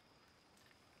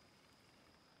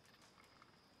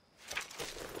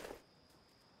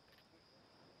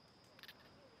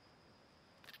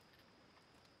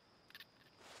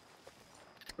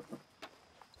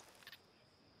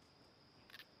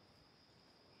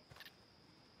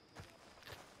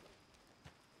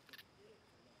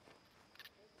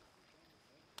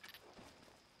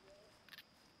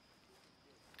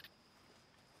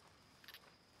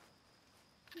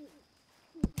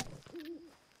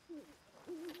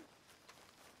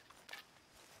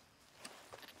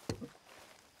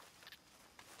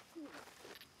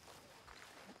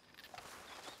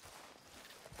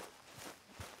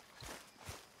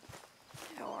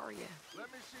 How are you?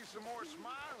 Let me see some more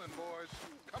smiling, boys.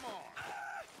 Come on.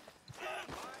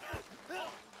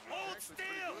 Hold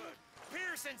still!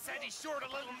 Pearson said he's short a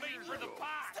little meat for the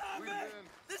pie. Stop it!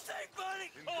 This ain't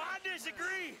funny! Oh, I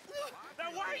disagree.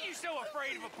 Now, why are you so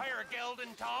afraid of a pair of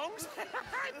gelding tongs?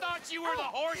 I thought you were the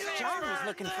horse John was expert.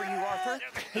 looking for you, Arthur.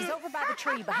 He's over by the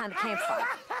tree behind the campfire.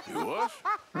 You was?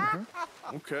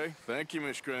 Okay, thank you,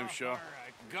 Miss Grimshaw. All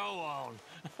right, go on.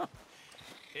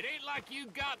 It ain't like you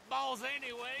got balls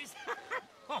anyways.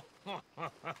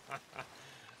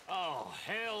 Oh,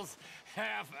 hell's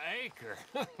half acre.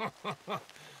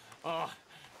 Oh,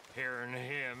 hearing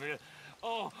him.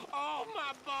 Oh,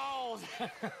 my balls.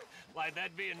 Like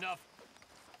that'd be enough.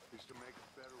 Is to make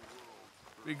a better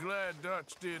world. Be glad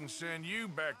Dutch didn't send you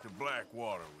back to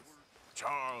Blackwater with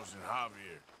Charles and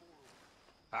Javier.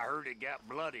 I heard it got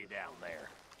bloody down there.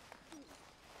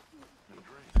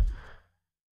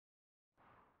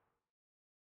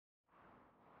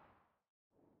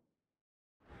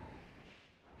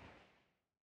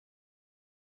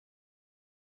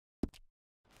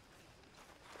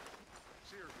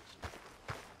 Seriously.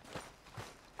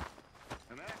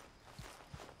 And that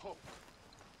hope.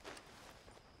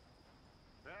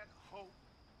 That hope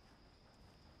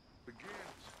begins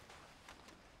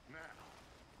now.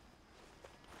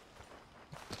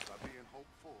 By being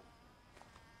hopeful.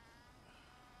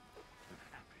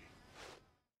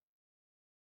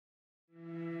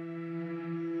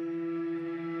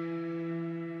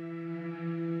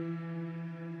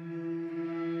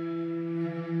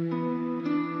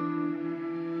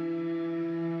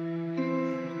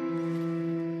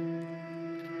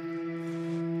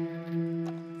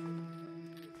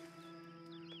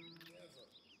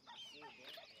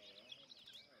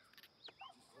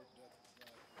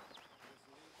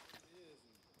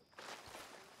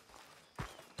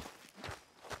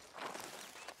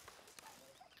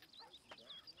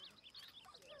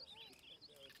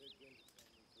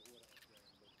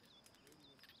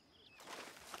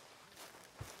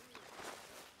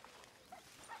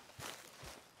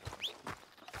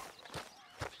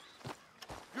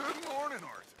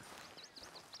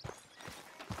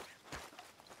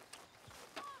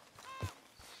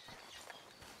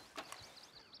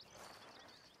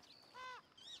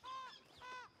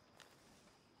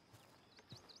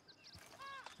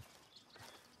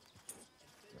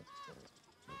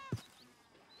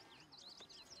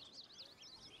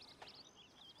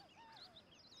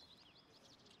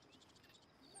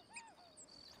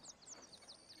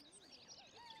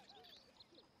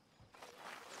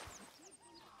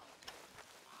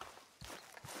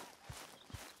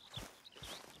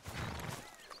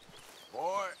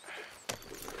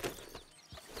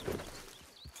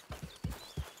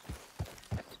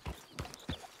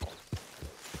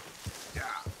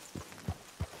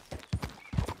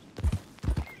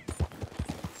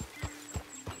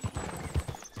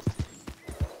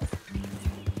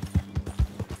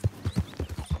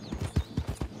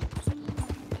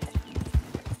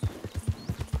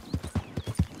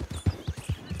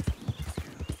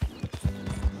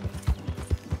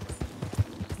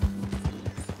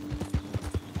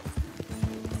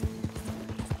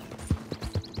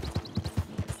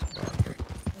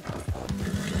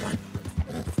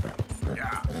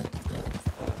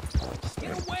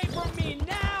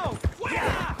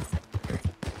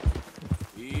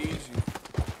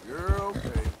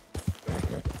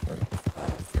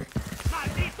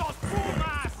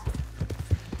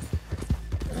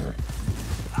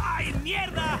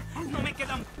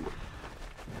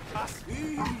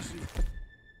 Easy.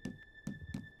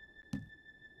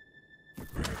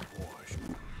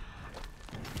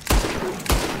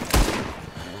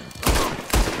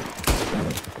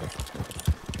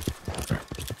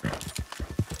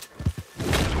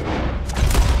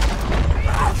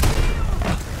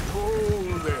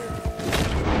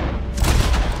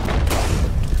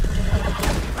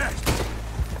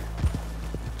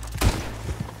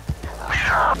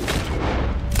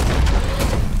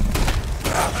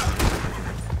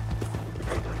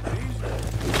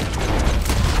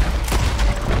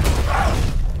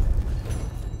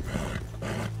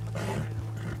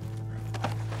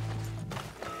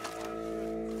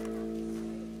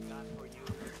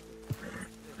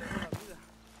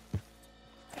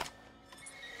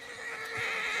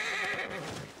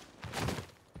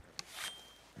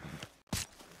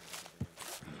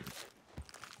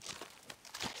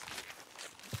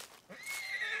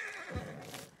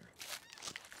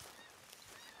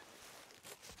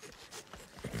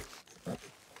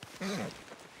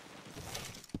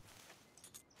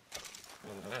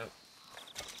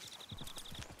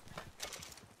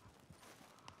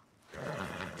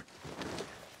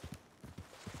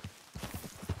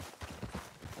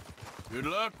 Good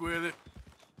luck with it.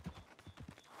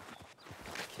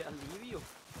 Che alivio.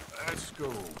 Let's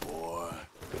go, boy.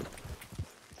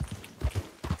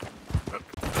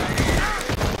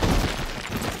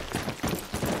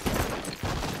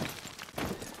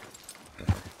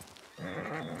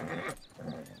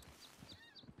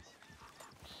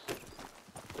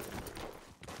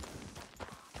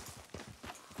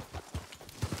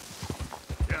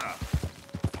 Yeah.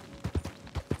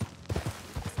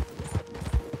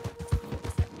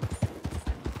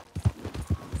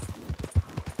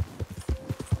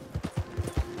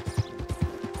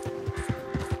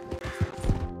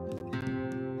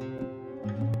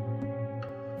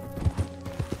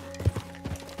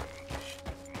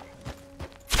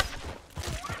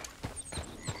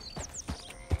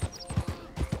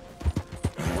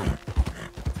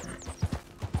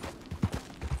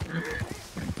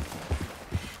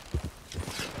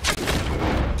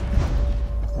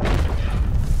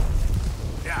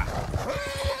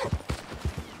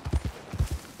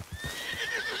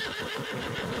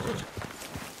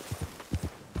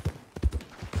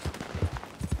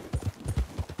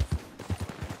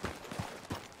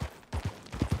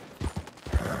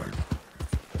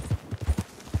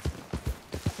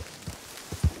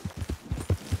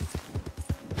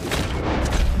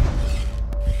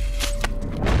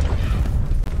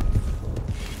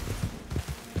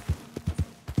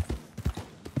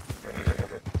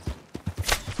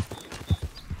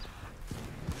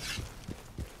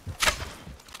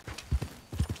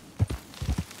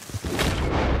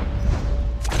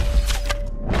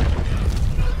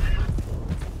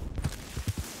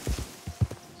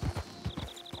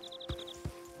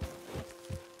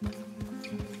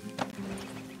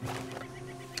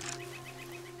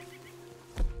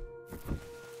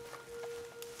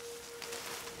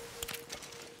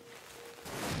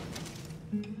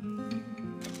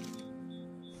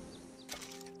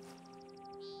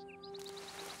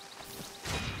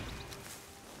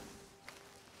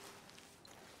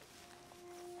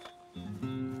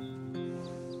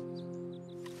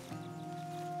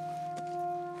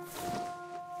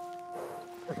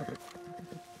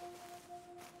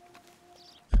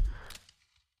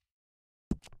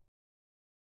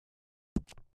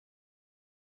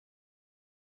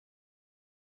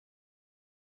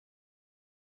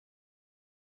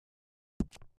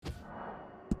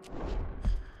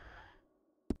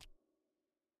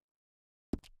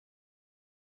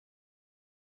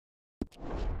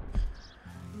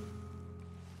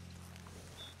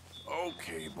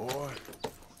 Okay, boy.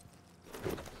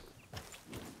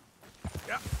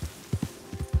 Yeah.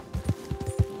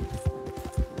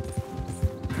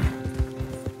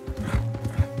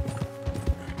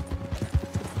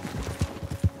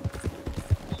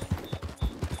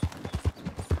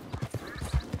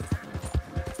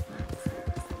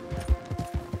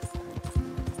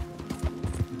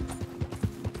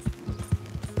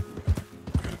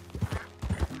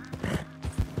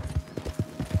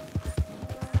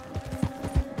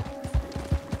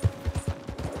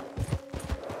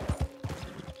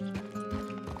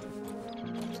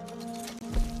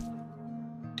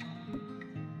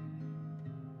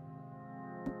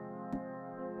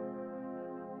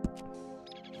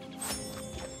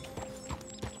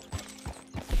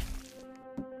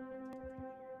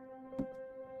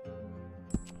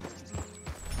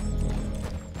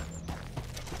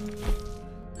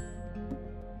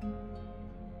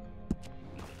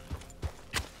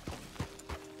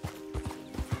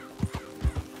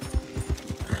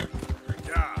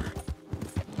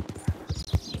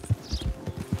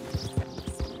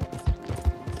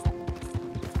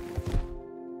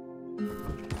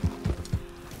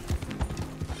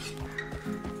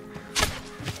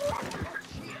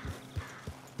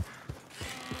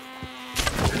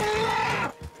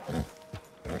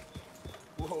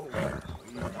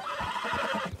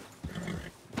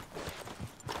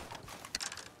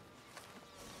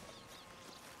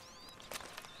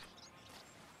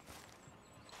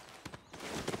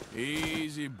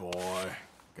 Easy, boy.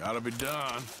 Gotta be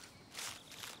done.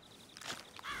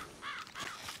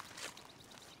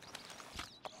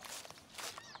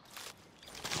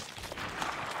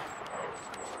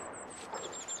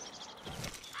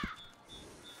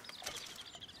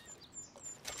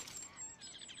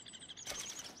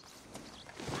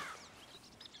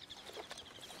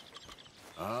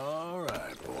 All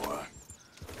right, boy.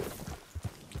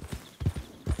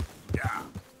 Yeah.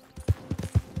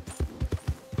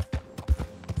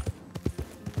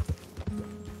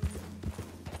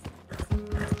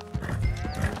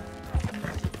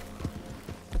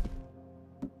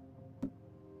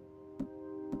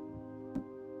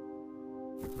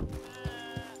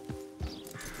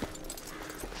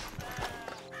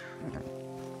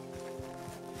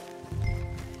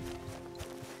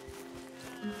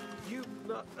 You,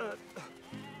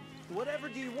 whatever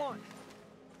do you want?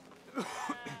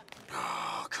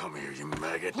 Oh, come here, you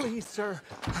maggot. Please, sir.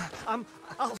 I'll...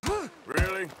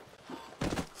 Really?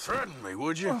 Threaten me,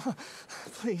 would you?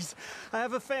 Please, I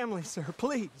have a family, sir.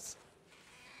 Please.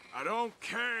 I don't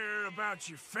care about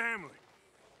your family.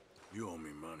 You owe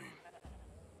me money.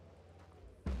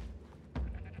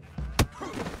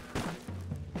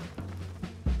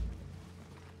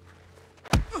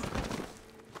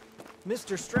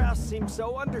 Mr. Strauss seems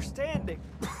so understanding.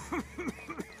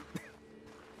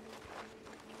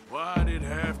 Why'd it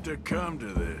have to come to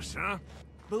this, huh?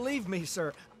 Believe me,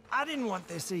 sir, I didn't want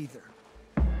this either.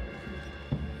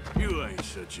 You ain't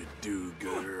such a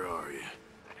do-gooder, are you?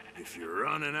 If you're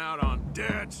running out on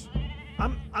debts...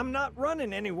 I'm not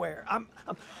running anywhere.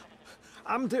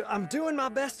 I'm doing my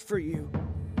best for you.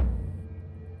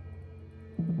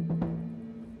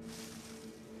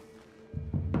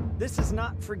 This is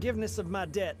not forgiveness of my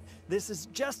debt. This is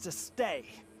just a stay.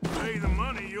 Pay the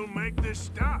money, you'll make this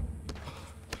stop.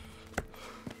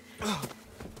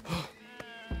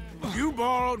 You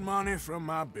borrowed money from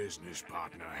my business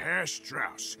partner, Herr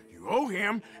Strauss. You owe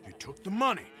him, you took the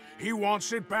money. He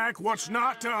wants it back, what's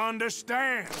not to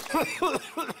understand?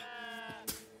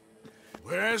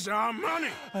 Where's our money?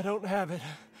 I don't have it.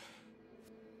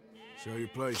 Sell your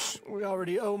place. We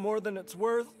already owe more than it's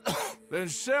worth. Then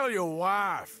sell your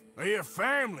wife, or your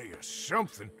family, or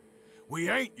something. We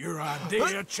ain't your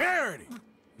idea of charity.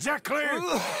 Is that clear?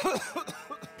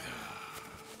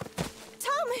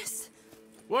 Thomas!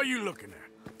 What are you looking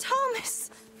at?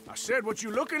 Thomas! I said what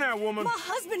you looking at, woman. My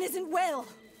husband isn't well.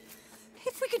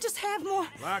 If we could just have more...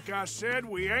 Like I said,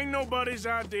 we ain't nobody's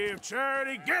idea of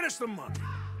charity. Get us the money.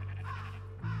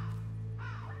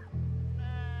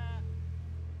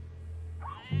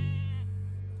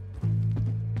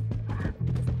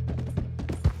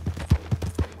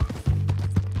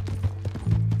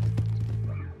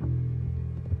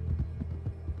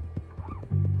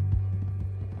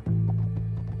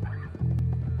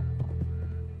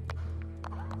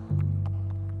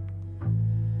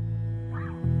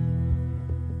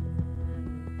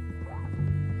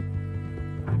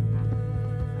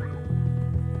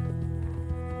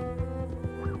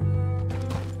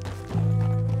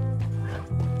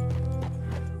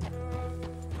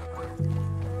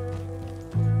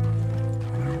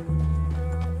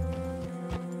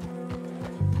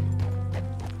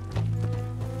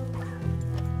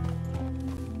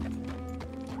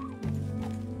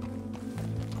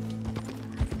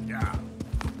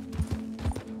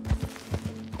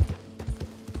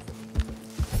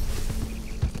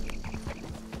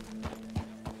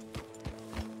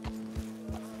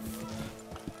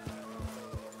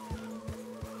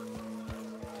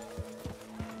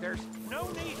 There's no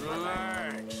need.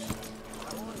 Relax.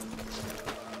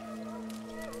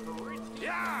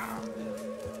 Yeah!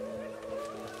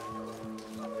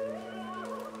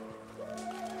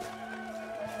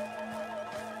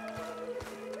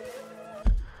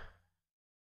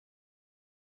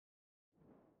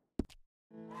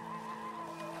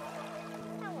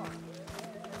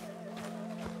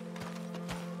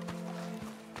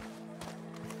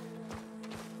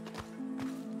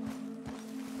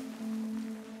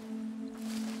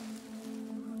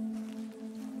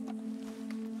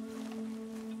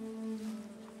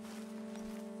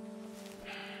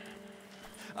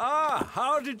 Ah,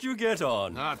 how did you get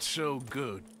on? Not so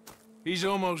good. He's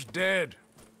almost dead.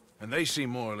 And they seem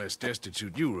more or less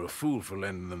destitute. You were a fool for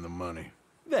lending them the money.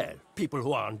 Well, people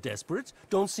who aren't desperate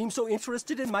don't seem so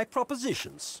interested in my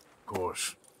propositions. Of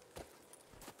course.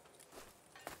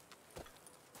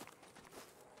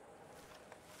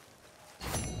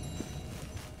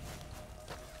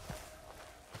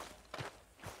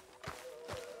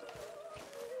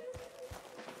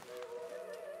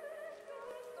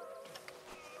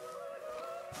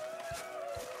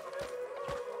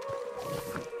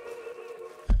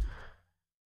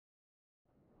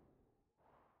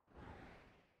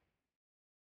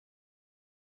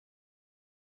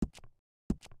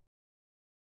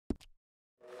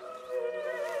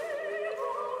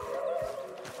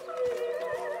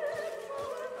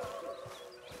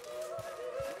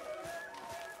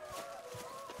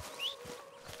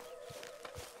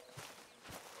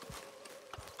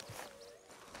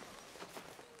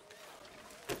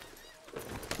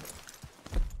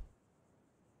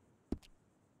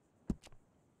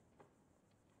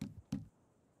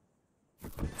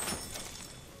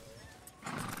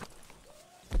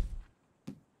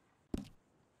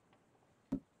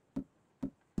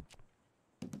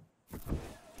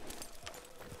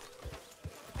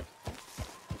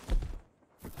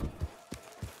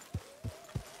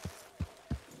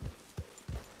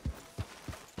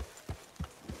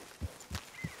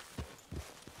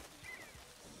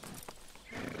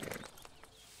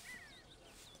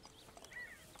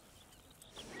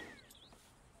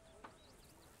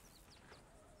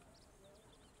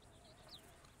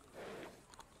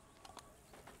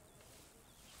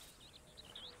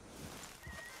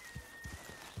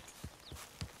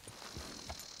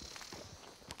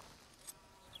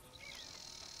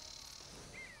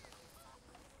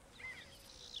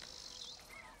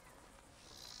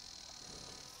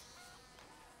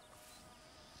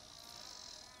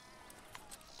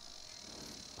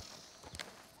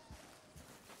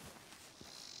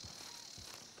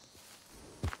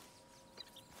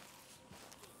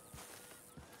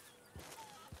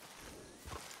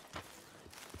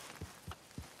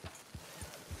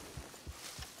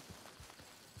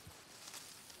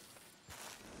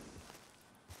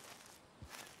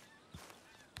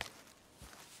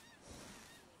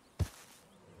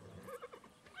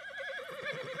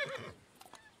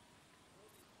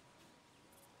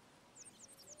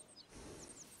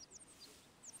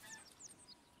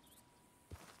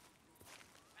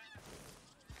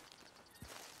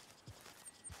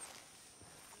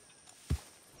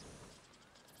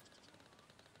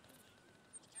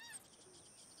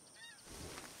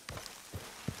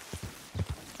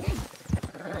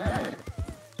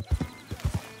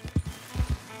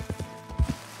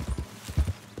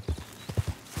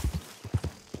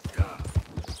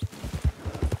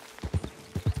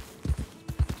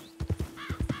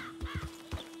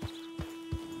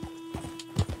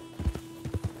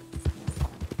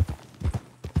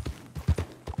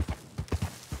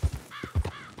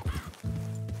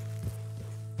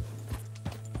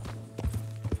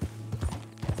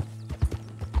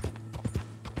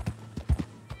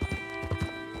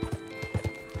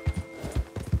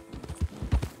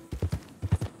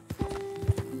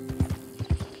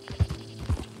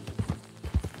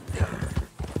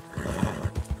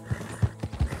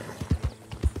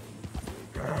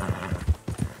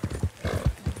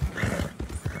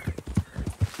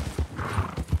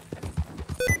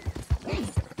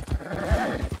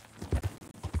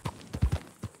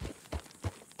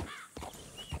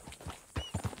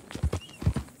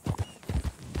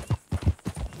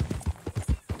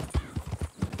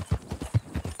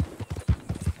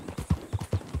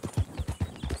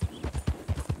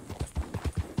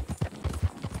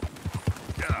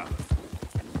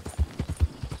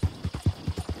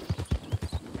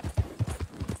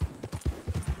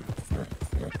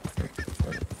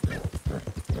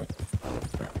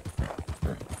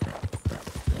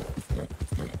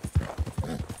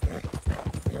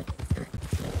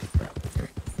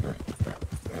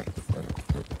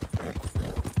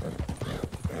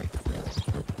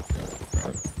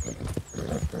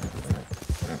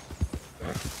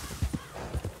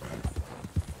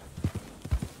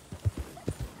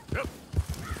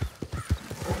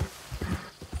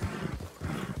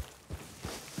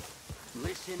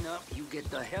 up, you get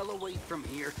the hell away from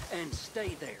here and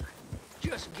stay there.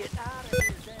 Just get out of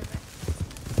here, damn it.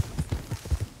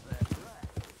 That's right.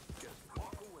 Just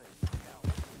walk away,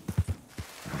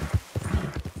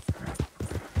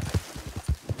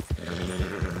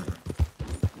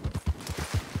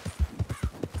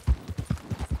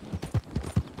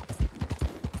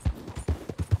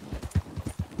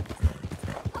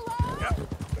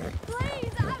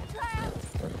 Please, I'm trapped.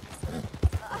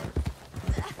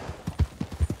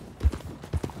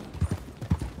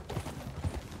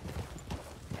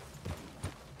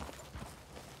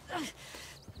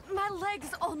 My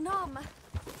leg's all numb.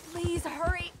 Please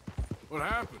hurry. What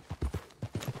happened?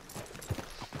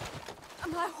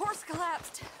 My horse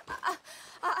collapsed.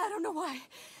 I don't know why.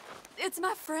 It's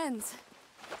my friends.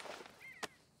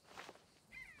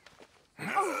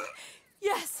 Oh,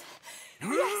 yes.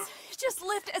 Yes. Just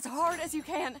lift as hard as you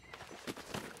can.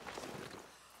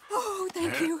 Oh,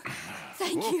 thank you.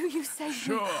 Thank you. You saved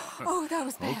me. Oh, that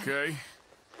was bad. Okay.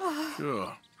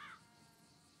 Sure.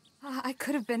 I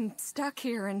could have been stuck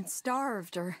here and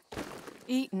starved or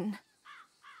eaten.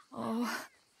 Oh,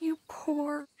 you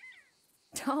poor,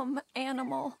 dumb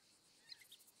animal.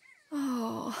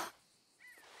 Oh.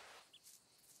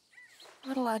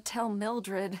 What'll I tell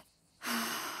Mildred?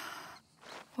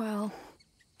 Well,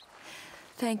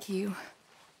 thank you.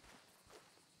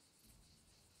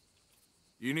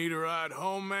 You need a ride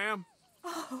home, ma'am?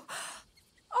 Oh,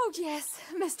 yes,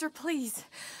 mister, please.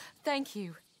 Thank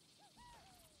you.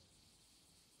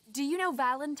 Do you know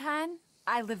Valentine?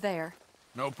 I live there.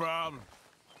 No problem.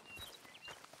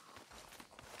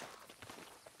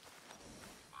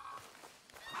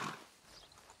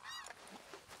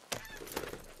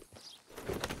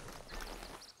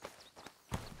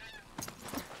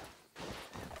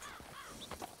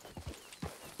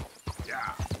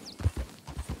 Yeah.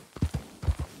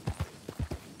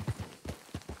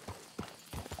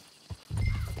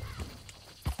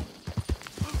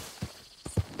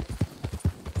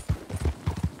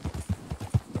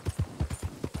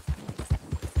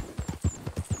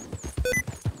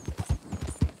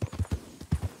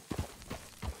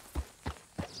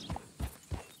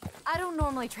 I don't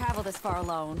normally travel this far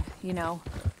alone, you know.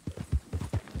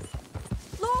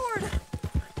 Lord!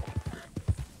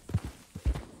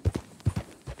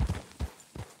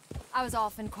 I was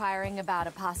off inquiring about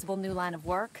a possible new line of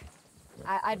work.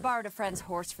 I'd borrowed a friend's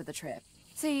horse for the trip.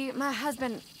 See, my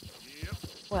husband...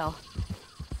 Well,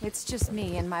 it's just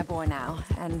me and my boy now,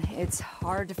 and it's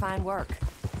hard to find work.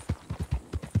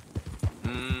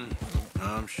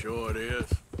 I'm sure it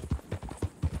is.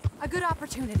 A good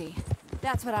opportunity.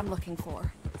 That's what I'm looking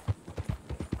for.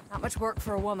 Not much work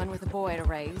for a woman with a boy to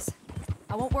raise.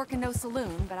 I won't work in no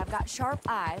saloon, but I've got sharp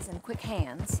eyes and quick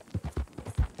hands.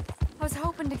 I was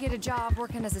hoping to get a job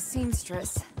working as a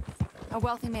seamstress. A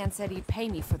wealthy man said he'd pay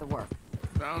me for the work.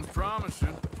 Sounds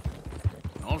promising.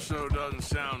 Also doesn't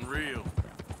sound real.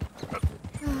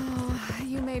 Oh,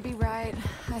 you may be right,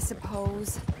 I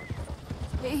suppose.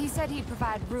 He said he'd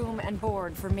provide room and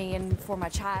board for me and for my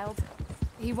child.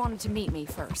 He wanted to meet me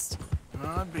first.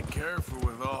 I'd be careful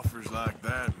with offers like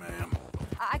that, ma'am.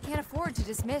 I can't afford to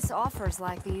dismiss offers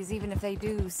like these, even if they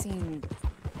do seem...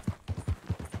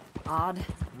 odd.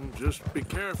 Just be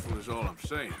careful is all I'm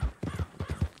saying.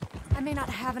 I may not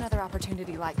have another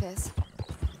opportunity like this.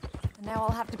 And now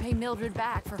I'll have to pay Mildred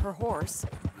back for her horse.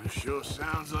 It sure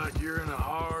sounds like you're in a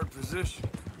hard position.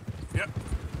 Yep.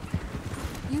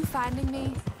 You finding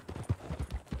me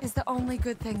is the only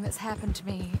good thing that's happened to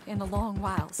me in a long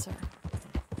while, sir.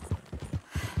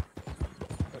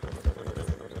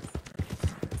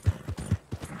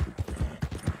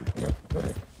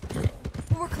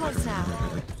 We're close now.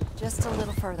 Just a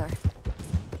little further.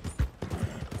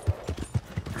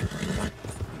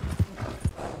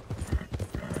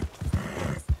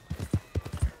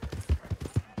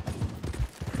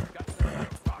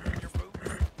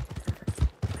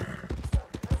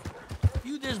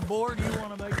 You this bored you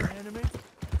want to make an enemy?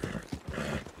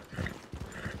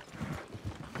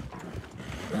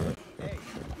 Hey,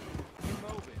 you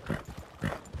moving?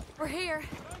 We're here.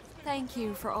 Thank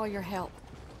you for all your help.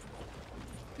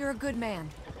 You're a good man.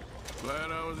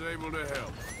 Glad I was able to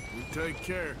help. You take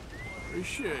care.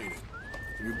 Appreciate it.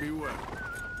 You be well.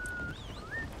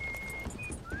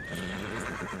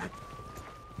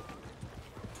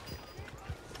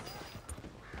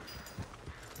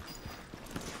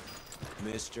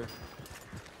 Mister.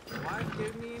 Wife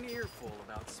gave me an earful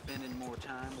about spending more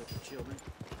time with the children.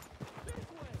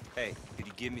 Hey, could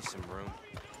you give me some room?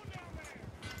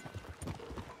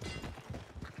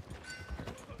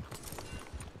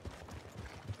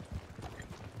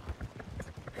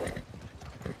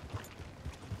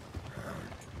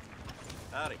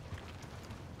 Howdy.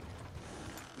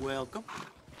 Welcome. How's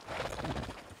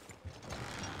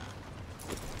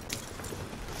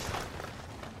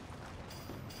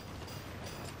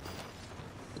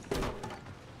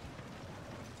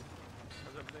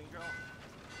everything going?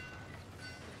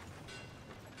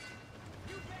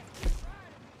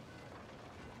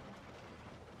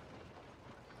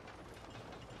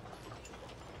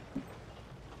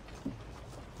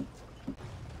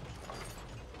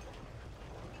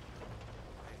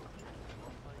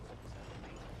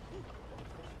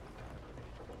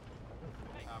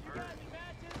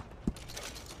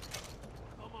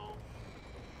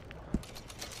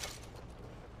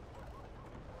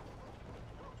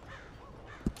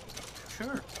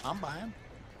 Sure, I'm buying.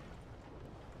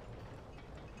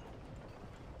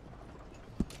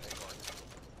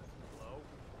 Hello?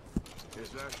 Guess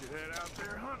I should head out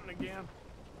there hunting again.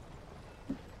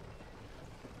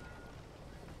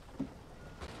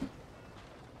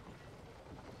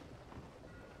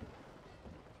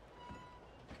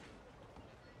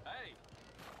 Hey,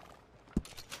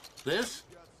 This?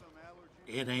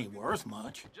 It ain't worth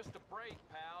much. just a break,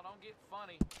 pal. Don't get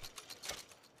funny.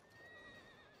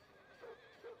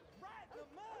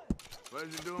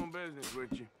 Pleasure doing business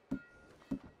with you.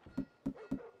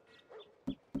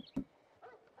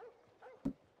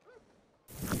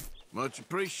 Much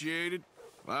appreciated.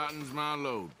 Lightens my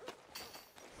load.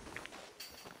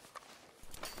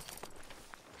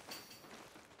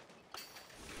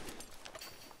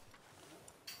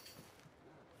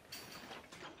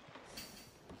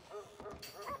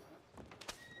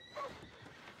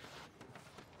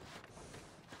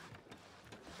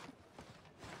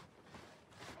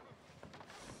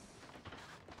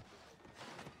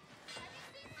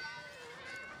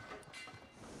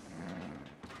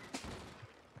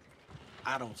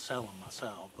 I don't sell them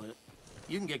myself, but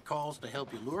you can get calls to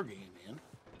help you lure game in.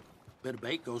 Bit of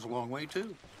bait goes a long way,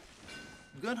 too.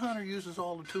 Good hunter uses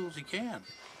all the tools he can.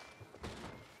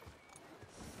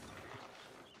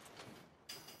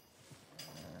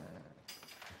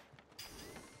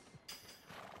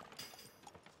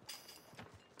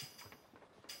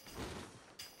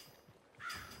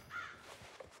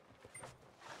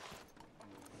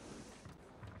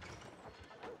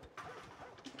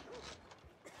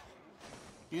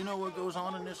 You know what goes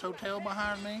on in this hotel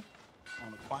behind me?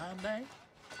 On a quiet day,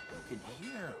 you can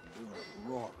hear them doing a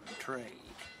roaring trade.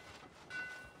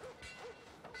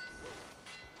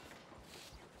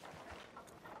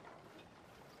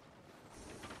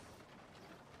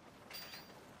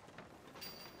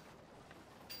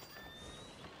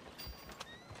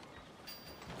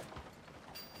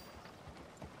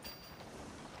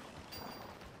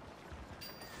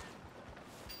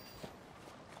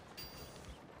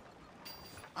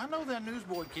 I know that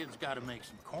newsboy kid's got to make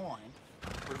some coin,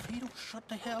 but if he don't shut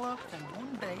the hell up, then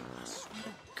one day, I swear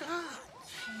to God,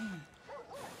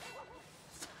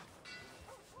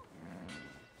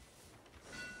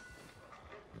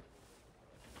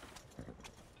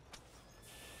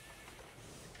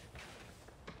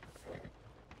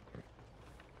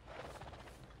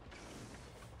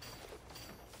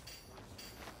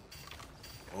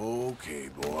 Okay,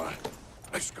 boy.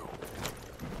 Let's go.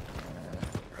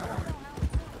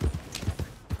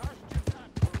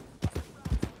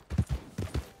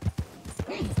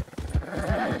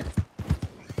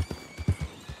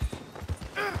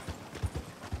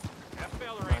 That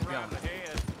fella ain't round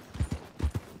ahead.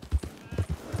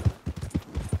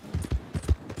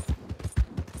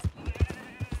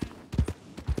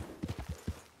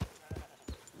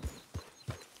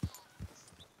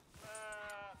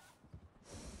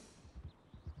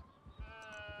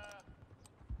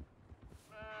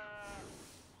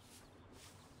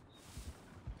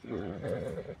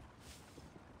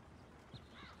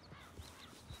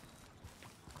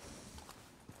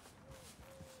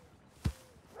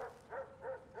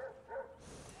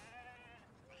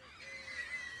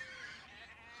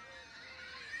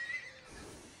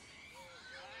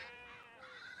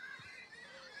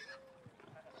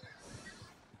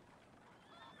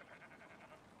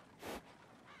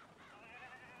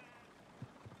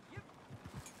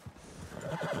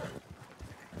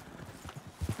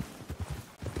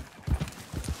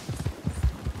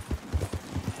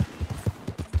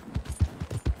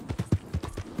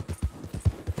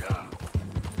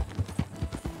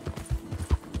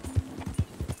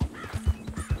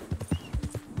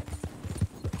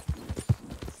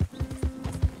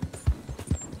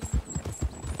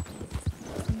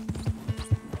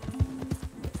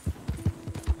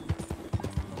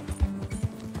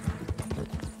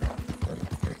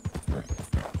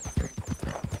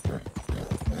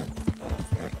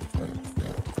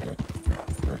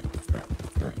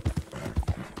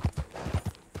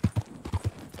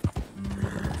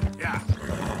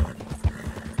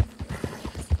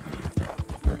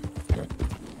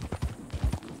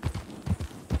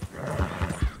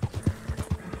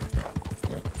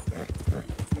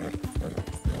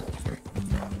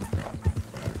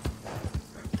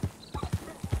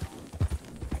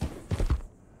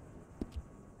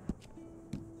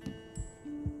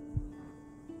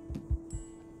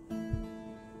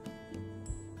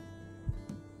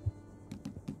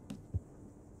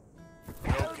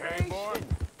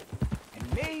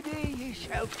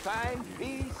 shall find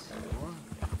peace.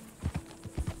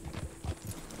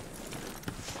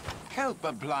 Help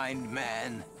a blind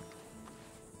man.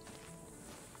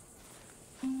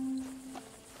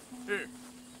 Here.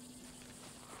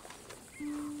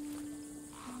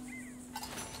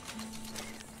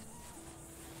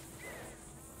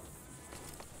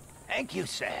 Thank you,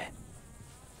 sir.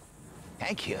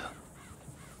 Thank you.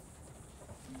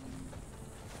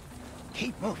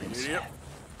 Keep moving, sir. Yep.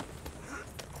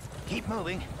 Keep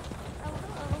moving.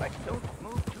 But don't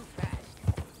move too fast.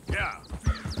 Yeah.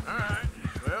 All right.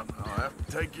 Well, I'll have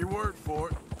to take your word for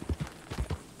it.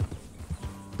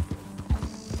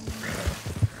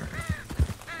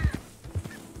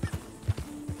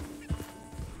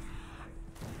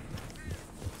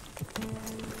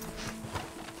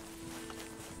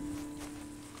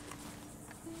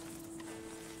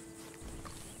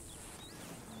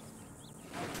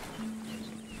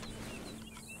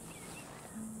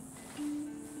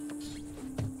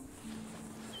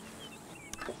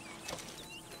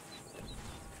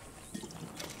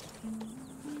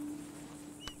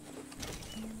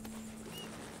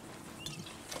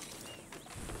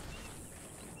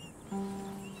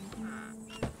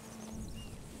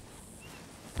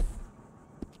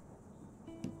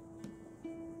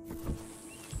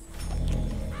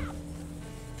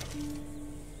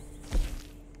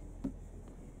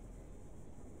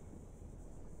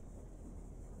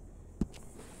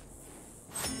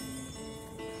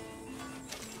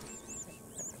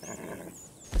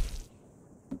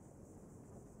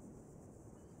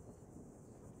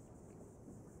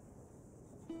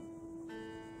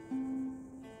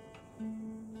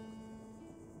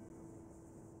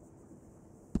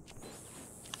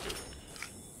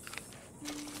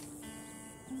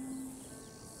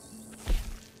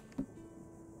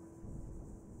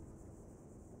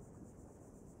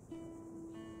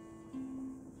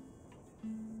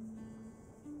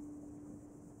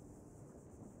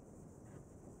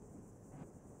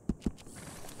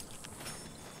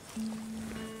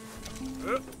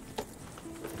 Yep.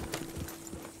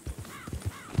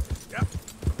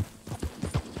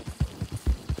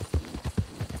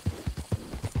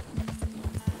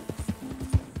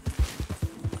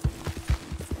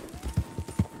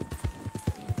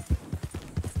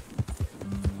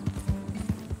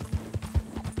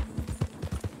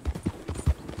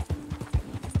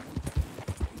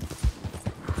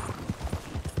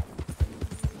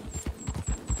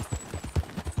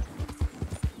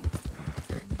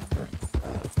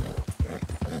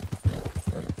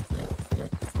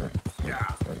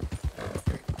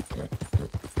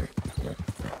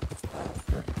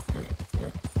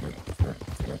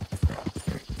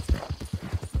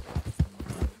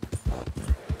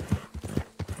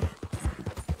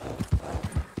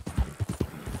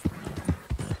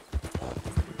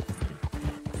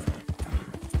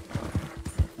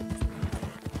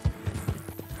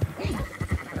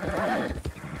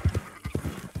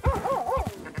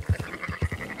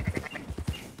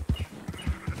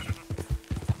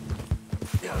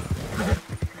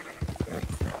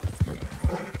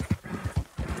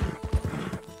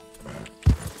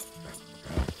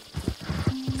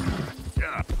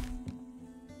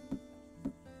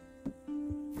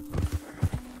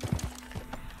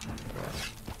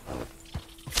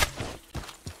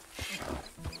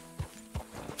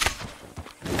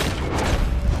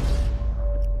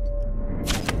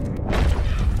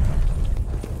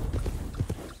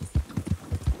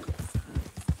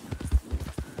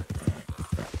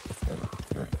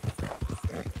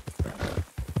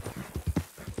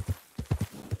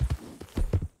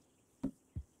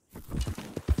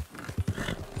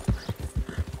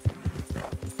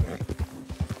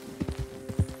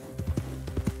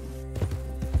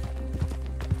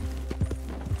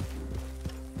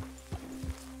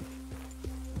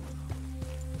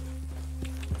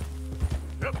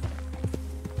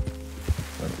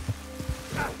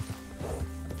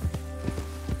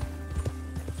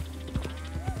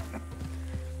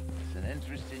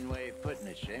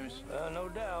 Seamus? No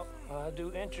doubt. I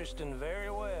do interesting very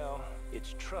well.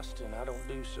 It's trusting I don't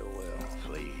do so well.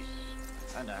 Please.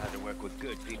 I know how to work with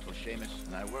good people, Seamus,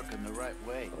 and I work in the right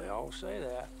way. They all say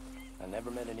that. I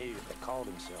never met an idiot that called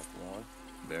himself one.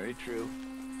 Very true.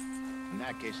 In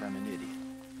that case, I'm an idiot.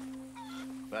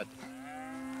 But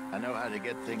I know how to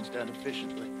get things done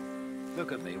efficiently.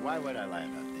 Look at me. Why would I lie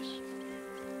about this?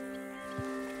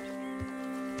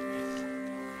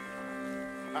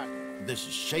 Hi, this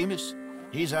is Seamus.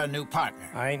 He's our new partner.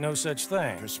 I ain't no such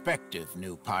thing. Prospective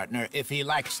new partner, if he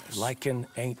likes us. Liking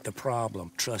ain't the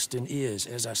problem. Trusting is.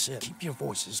 As I said, keep your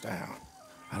voices down.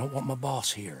 I don't want my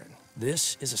boss hearing.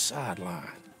 This is a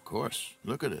sideline. Of course.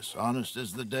 Look at us. Honest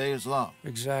as the day is long.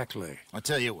 Exactly. I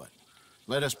tell you what.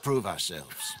 Let us prove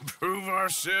ourselves. Prove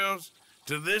ourselves?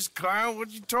 To this clown?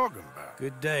 What you talking about?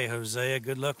 Good day, Hosea.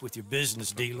 Good luck with your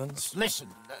business dealings. Listen,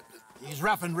 he's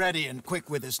rough and ready and quick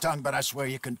with his tongue, but I swear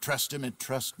you can trust him and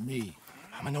trust me.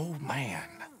 I'm an old man.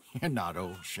 You're not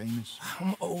old, Seamus.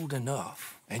 I'm old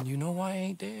enough. And you know I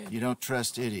ain't dead. You don't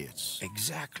trust idiots.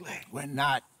 Exactly. We're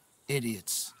not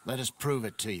idiots. Let us prove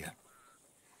it to you.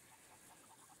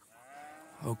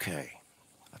 Okay.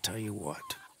 I'll tell you what.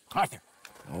 Arthur.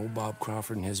 Old Bob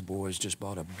Crawford and his boys just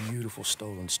bought a beautiful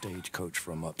stolen stagecoach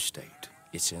from upstate.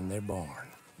 It's in their barn.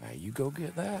 Now you go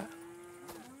get that,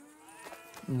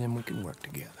 and then we can work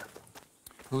together.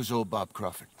 Who's old Bob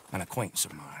Crawford? An acquaintance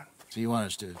of mine. So you want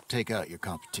us to take out your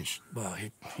competition? Well,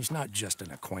 he's not just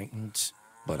an acquaintance,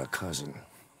 but a cousin.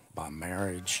 By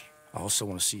marriage. I also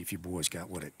want to see if you boys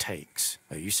got what it takes.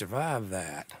 Now, you survive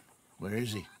that. Where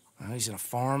is he? He's in a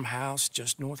farmhouse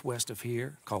just northwest of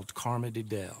here called Carmody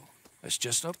Dell. It's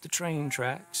just up the train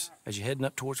tracks as you're heading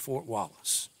up towards Fort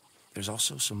Wallace. There's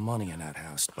also some money in that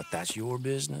house, but that's your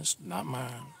business, not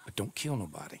mine. But don't kill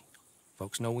nobody.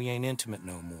 Folks know we ain't intimate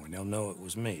no more, and they'll know it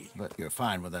was me. But you're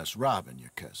fine with us robbing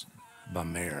your cousin. By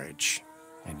marriage.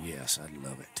 And yes, I'd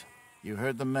love it. You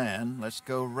heard the man. Let's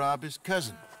go rob his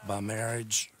cousin. By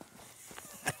marriage.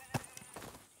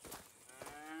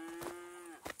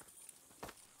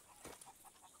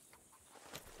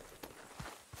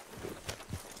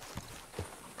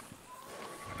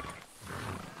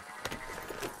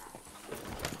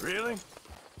 Really?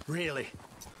 Really.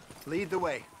 Lead the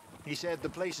way. He said the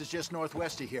place is just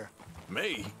northwest of here.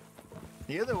 Me?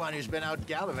 You're the one who's been out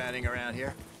gallivanting around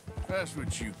here. That's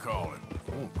what you call it.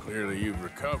 Well, clearly you've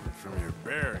recovered from your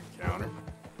bear encounter.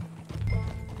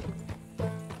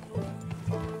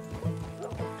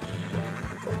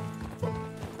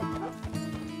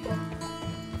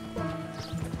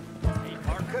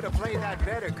 Could have played that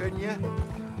better, couldn't you?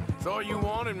 Thought you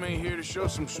wanted me here to show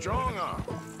some strong arm.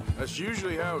 That's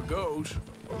usually how it goes.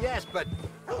 Yes, but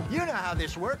you know how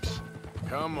this works.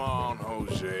 Come on,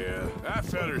 Hosea. That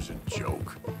feller's a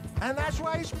joke. And that's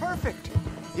why he's perfect.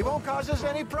 He won't cause us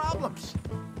any problems.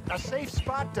 A safe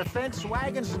spot to fence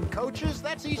wagons and coaches,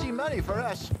 that's easy money for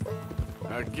us.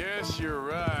 I guess you're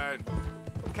right.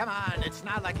 Come on, it's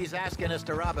not like he's asking us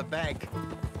to rob a bank.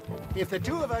 If the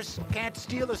two of us can't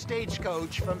steal a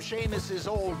stagecoach from Seamus's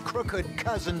old crooked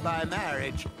cousin by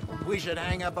marriage, we should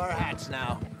hang up our hats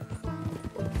now.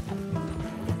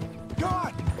 Go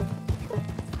on!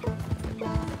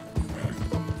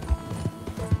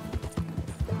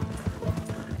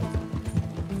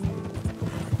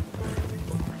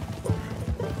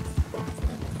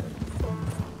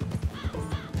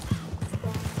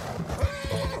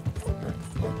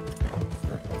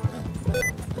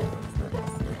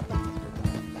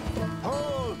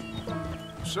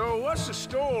 So what's the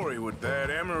story with that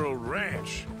Emerald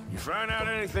Ranch? You find out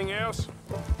anything else?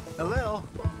 A little.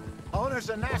 Owner's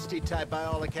a nasty type by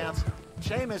all accounts.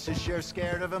 Seamus is sure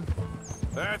scared of him.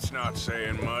 That's not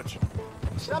saying much.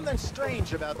 Something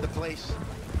strange about the place.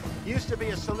 Used to be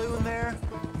a saloon there,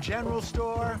 general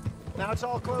store. Now it's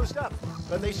all closed up,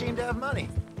 but they seem to have money.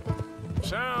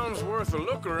 Sounds worth a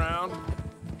look around.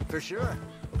 For sure.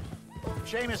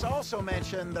 Seamus also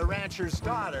mentioned the rancher's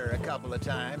daughter a couple of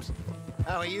times.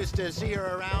 How he used to see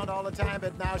her around all the time,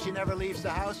 but now she never leaves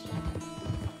the house.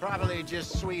 Probably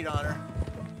just sweet on her.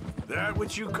 That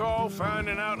what you call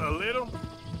finding out a little?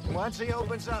 Once he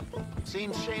opens up,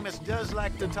 seems Seamus does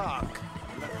like to talk.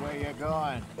 Look where you're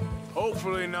going.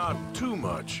 Hopefully not too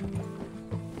much.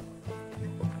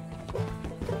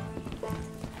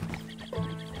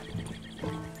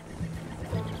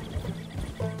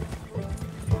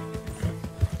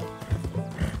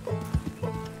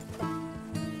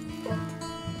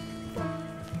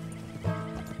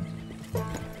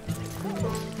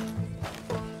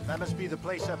 That must be the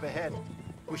place up ahead.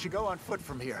 We should go on foot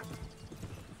from here.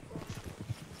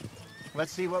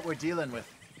 Let's see what we're dealing with.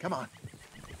 Come on.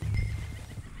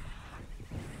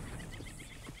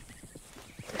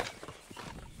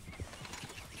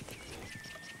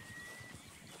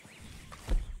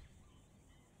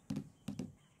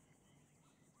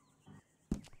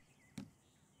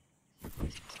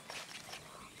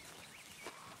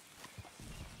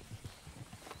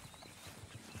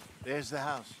 There's the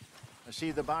house. I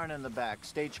see the barn in the back.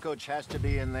 Stagecoach has to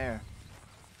be in there.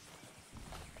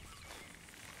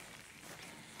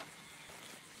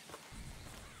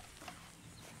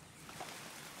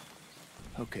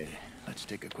 Okay, let's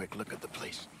take a quick look at the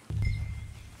place.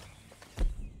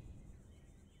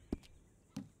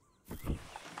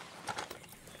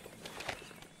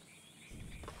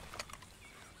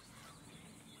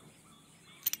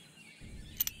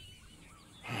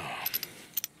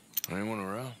 Anyone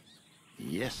around?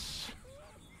 Yes.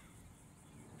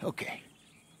 Okay.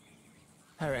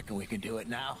 I reckon we can do it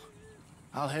now.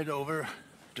 I'll head over,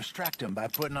 distract him by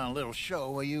putting on a little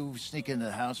show while you sneak into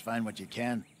the house, find what you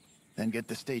can, then get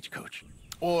the stagecoach.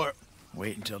 Or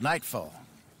wait until nightfall.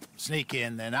 Sneak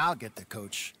in, then I'll get the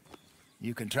coach.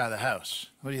 You can try the house.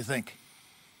 What do you think?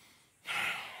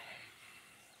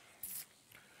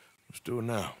 Let's do it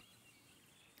now.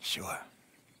 Sure.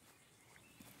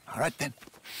 All right, then.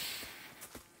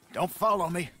 Don't follow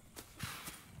me.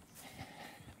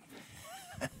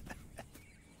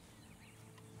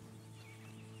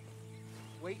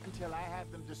 Wait until I have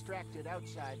them distracted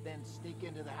outside, then sneak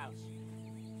into the house.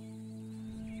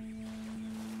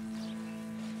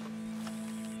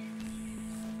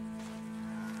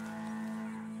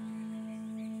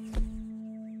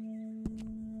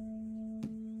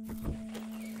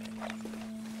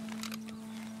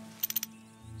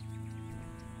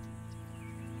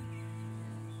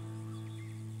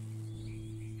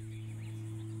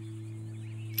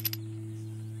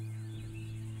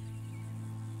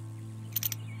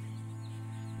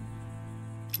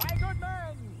 My good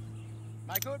man!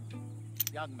 My good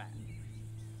young man.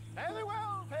 Fairly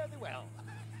well, fairly well.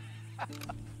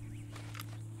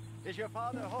 Is your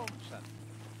father home, son?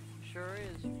 Sure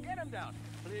is. Get him down.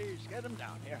 Please, get him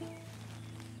down here.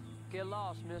 Get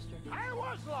lost, mister. I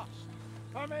was lost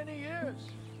for many years.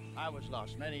 I was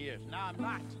lost many years. Now I'm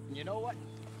not. And you know what?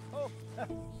 Oh,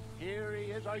 here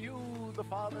he is. Are you the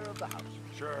father of the house?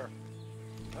 Sure.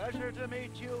 Pleasure to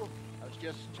meet you. I was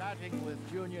just chatting with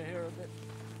Junior here a bit.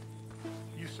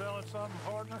 You selling something,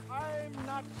 partner? I'm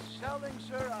not selling,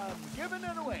 sir. I'm giving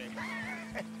it away.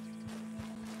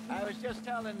 I was just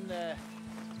telling,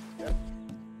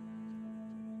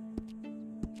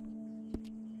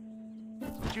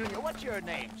 Junior, what's your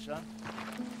name, son?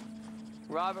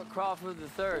 Robert Crawford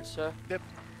III, sir.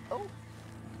 Oh,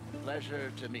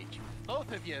 pleasure to meet you.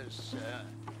 Both of you, sir.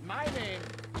 My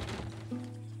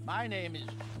name is...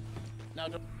 Now,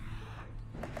 don't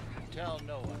tell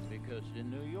no one, because in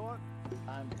New York,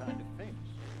 I'm kind of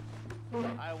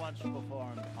famous. I once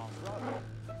performed on Broadway.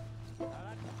 Now,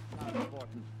 that's not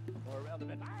important or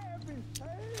relevant. I have been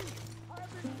saved.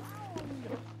 I've been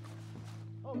found.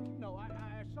 Oh, no, I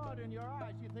saw it in your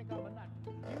eyes. You think I'm a nut.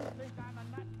 You think I'm a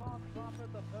nut, Bob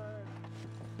Crawford the third?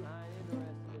 I ain't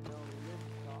interested in no religious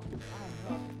talk. I'm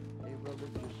not a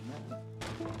religious man.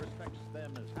 Respects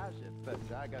them as has it, but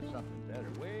I got something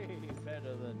better. Way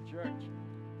better than church.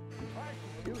 I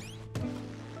can use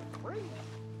free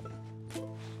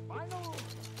spinal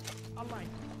alignment.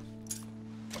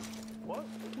 What?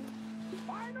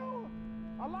 Spinal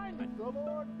alignment. The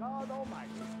Lord God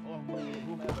Almighty, only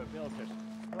whomever built us.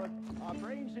 But our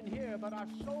brains in here, but our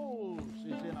souls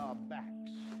is in our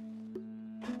backs.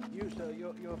 You, sir,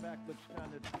 your back looks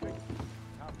kind of tricky.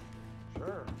 Come,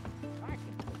 sure. I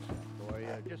can fix that for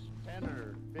you. Just 10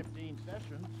 or 15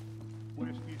 sessions.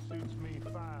 Whiskey suits me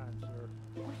fine, sir.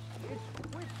 Whiskey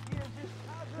is his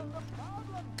cousin, the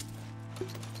problem.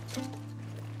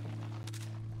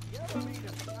 You ever meet a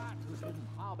Scot who didn't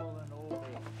hobble an old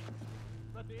age?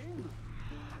 But the English...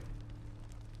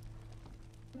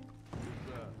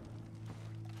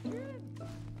 Gin!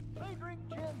 They drink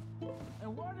gin. And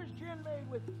what is gin made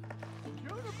with?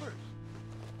 Junipers.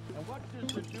 And what does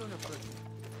the juniper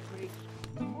create?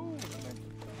 Movement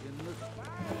in the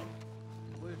spine.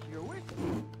 Was your whiskey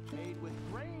made with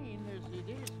grain as it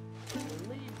is to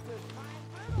leave the spine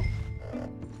brittle?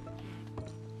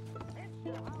 It's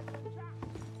your house and shop.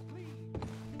 Please.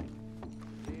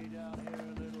 Lay down here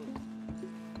a little.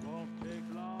 Won't take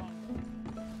long.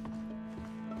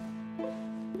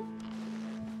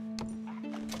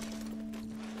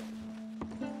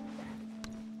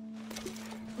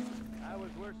 I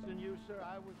was worse than you, sir.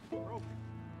 I was broken.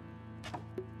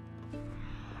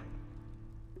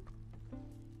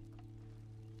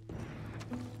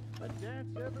 I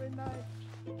dance every night.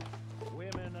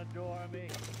 Women adore me.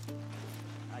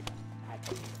 I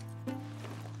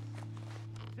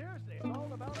seriously, it's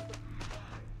all about the...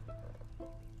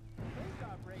 Think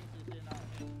our brains is in our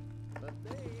heads, but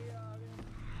they are in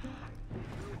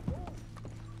your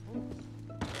bones.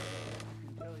 I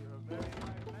can tell you're a very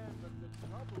nice man, but the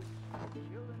trouble is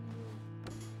killing you.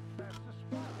 That's the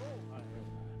spot. Oh, I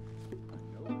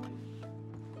know this.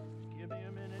 Give me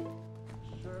a minute,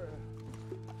 sir.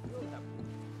 You'll have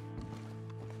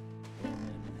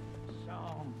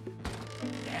some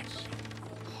dancing.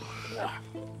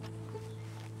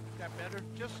 That better?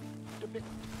 Just a bit.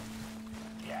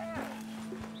 Yeah.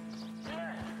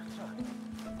 Yeah.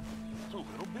 It's a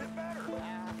little bit better.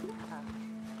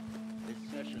 This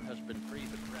session has been free,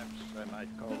 but perhaps I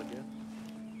might call again.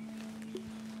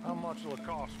 How much will it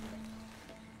cost me?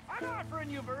 I'm offering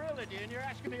you virility, and you're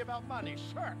asking me about money,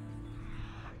 sir.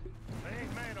 They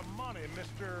ain't made of money,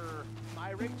 Mr.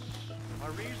 My rates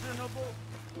are reasonable.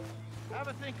 Have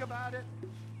a think about it.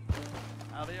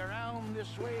 I'll be around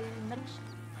this way next.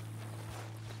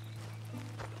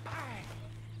 Aye,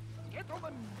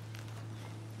 gentlemen.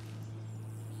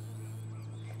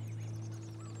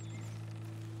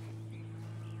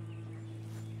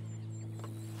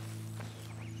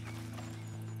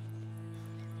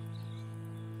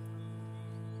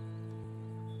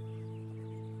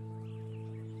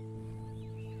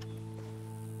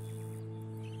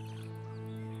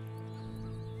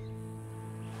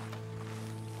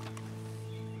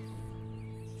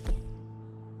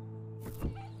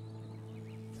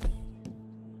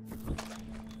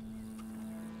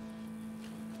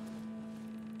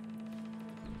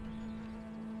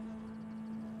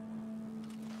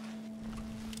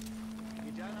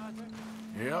 You done, Arthur?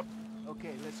 Yep.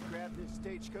 Okay, let's grab this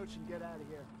stagecoach and get out of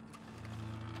here.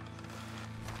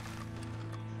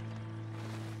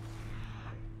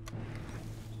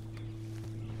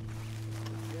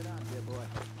 Get on, dear boy.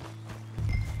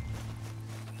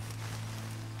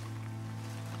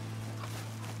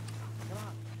 Come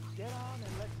on, get on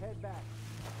and let's head back.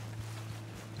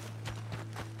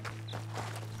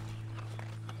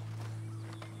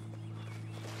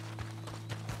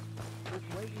 Just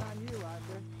waiting on you,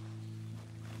 Arthur.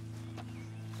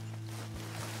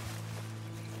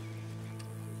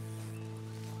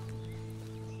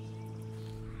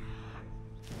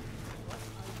 What are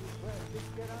you doing? Just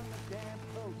get on the damn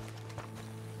coach.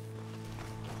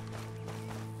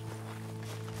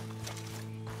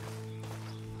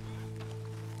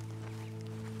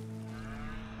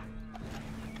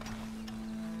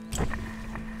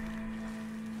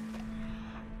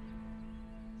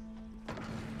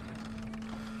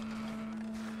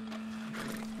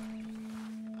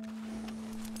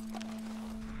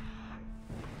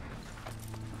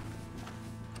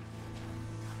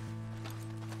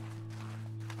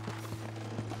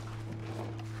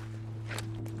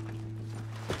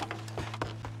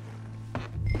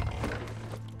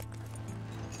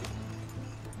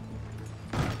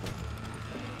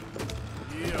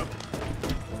 Yep.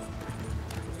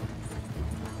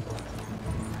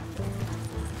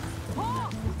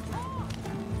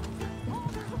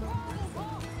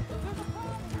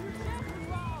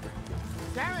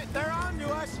 Damn it, they're on to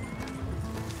us.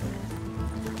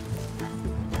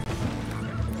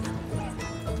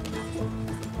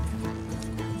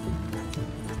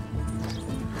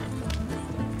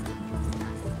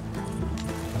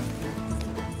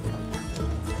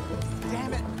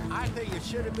 Damn it, Arthur, you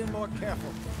should have been more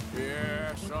careful.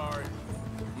 Yeah, sorry.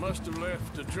 Must have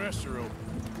left the dresser open.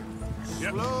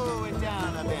 Yep. Slow it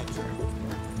down a bit.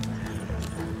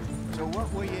 So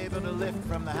what were you able to lift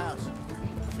from the house?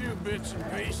 A few bits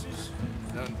and pieces.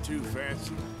 Nothing too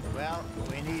fancy. Well,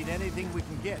 we need anything we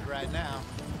can get right now.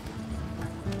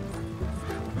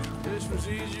 This was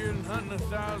easier than hunting a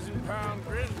 1,000-pound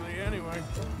grizzly anyway.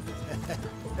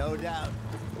 No doubt.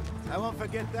 I won't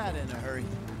forget that in a hurry.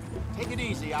 Take it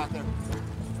easy, Arthur.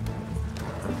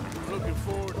 Looking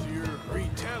forward to your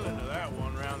retelling of that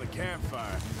one around the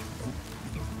campfire.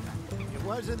 It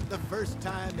wasn't the first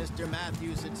time Mr.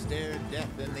 Matthews had stared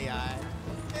death in the eye.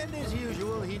 And as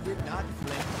usual, he did not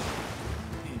flinch.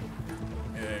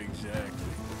 Yeah, exactly.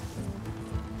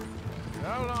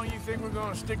 How long you think we're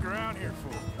gonna stick around here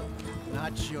for?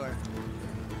 Not sure.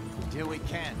 Until we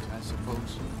can't, I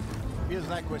suppose. Feels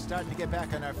like we're starting to get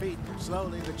back on our feet,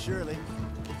 slowly but surely.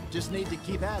 Just need to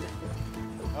keep at it.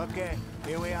 Okay,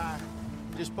 here we are.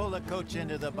 Just pull the coach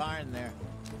into the barn there.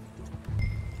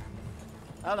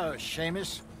 Hello,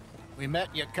 Seamus. We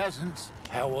met your cousins.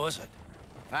 How was it?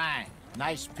 Fine.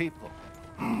 Nice people.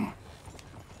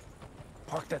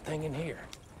 Park that thing in here.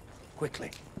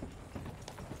 Quickly.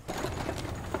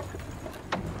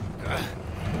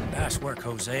 Nice work,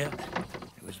 Hosea.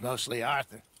 It was mostly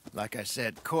Arthur. Like I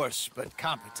said, coarse but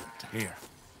competent. Here.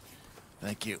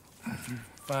 Thank you. If you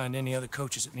find any other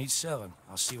coaches that need selling,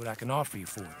 I'll see what I can offer you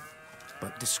for them.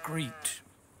 But discreet,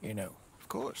 you know. Of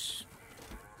course.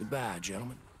 Goodbye,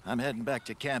 gentlemen. I'm heading back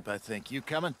to camp, I think. You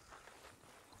coming?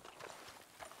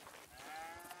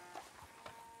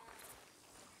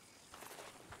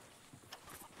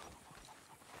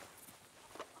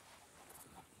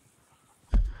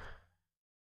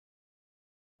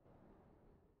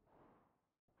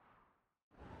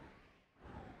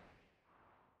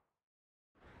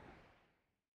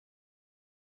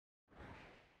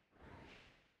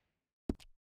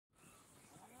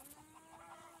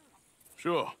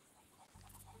 Sure.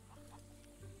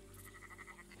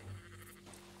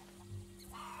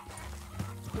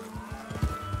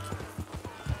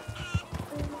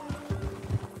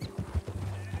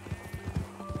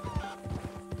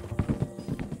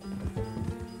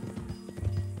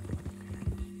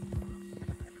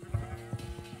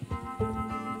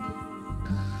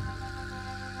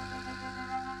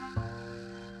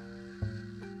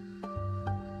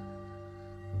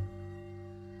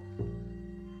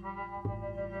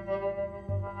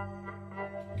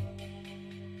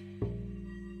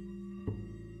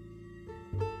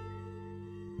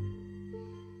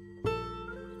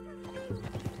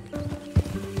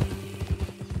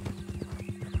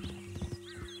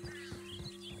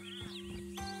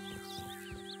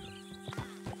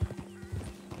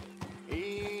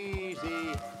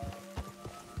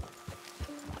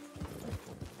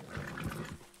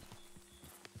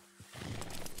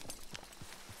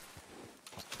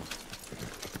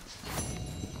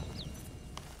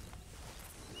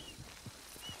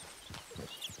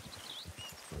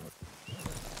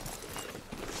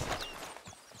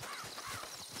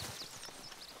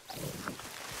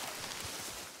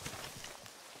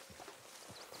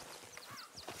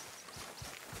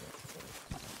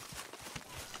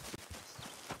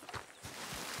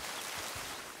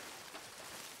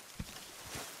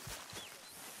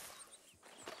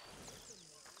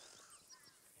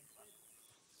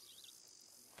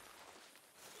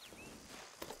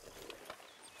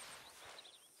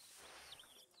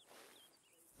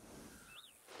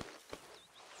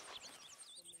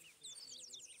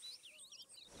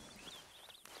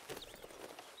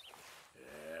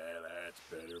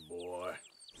 boy.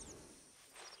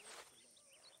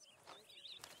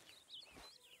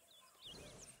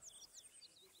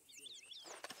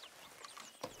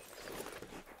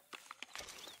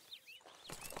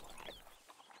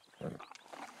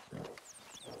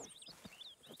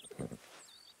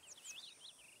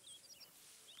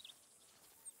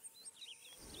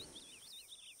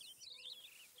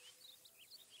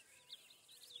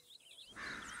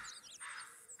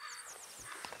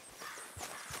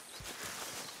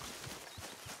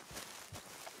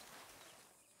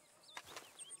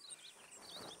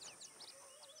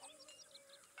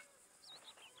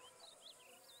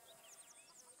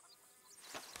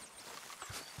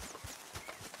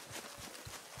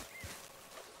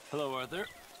 Hello, Arthur.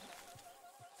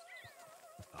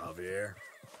 Javier.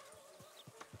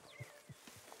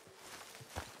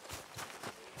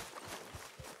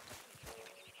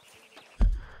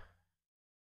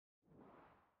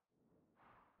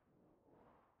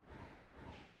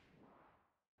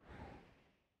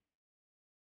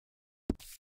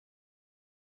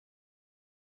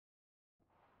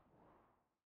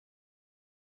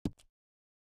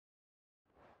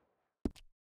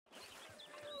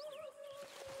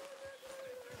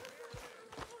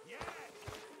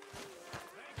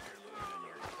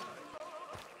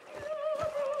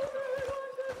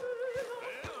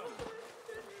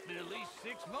 Been at least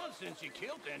 6 months since you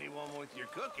killed anyone with your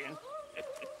cooking.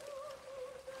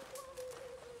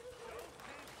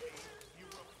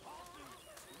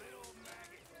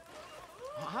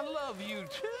 I love you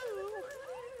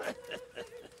too.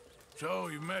 So,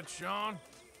 you met Sean?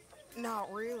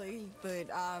 Not really,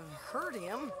 but I've heard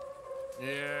him.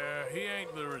 Yeah, he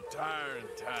ain't the retiring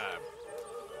type.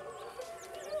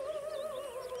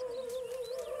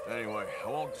 Anyway, I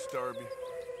won't disturb you.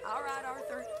 All right,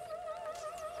 Arthur.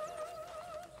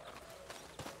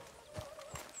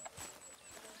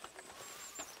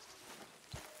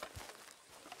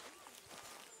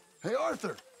 Hey,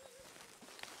 Arthur!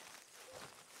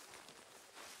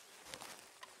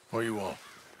 What do you want?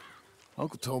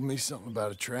 Uncle told me something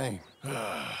about a train.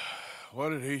 What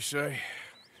did he say?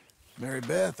 Mary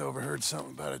Beth overheard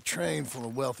something about a train full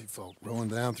of wealthy folk rolling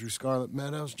down through Scarlet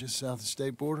Meadows just south of the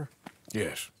state border.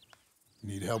 Yes. You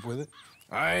need help with it?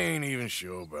 I ain't even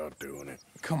sure about doing it.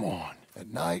 Come on.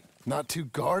 At night, not too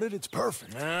guarded, it's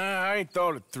perfect. Nah, I ain't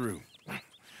thought it through. You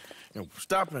know,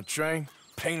 stopping a train,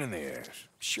 pain in the ass.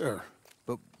 Sure,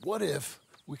 but what if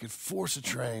we could force a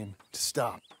train to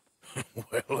stop?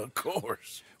 Well, of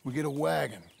course. We get a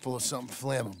wagon full of something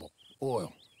flammable,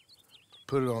 oil.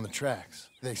 Put it on the tracks.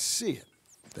 They see it.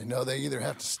 They know they either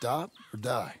have to stop or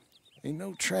die. Ain't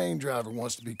no train driver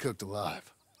wants to be cooked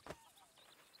alive.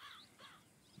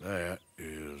 That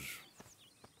is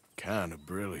kind of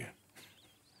brilliant.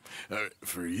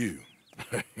 For you.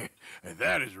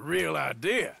 That is a real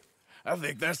idea. I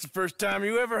think that's the first time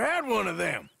you ever had one of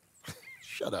them.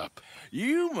 Shut up.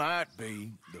 You might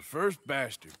be the first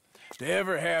bastard to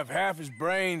ever have half his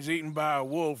brains eaten by a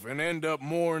wolf and end up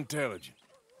more intelligent.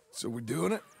 So we're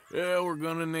doing it? Yeah, we're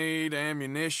gonna need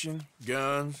ammunition,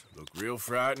 guns, look real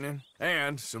frightening,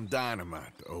 and some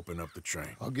dynamite to open up the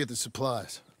train. I'll get the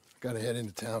supplies. Gotta head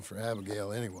into town for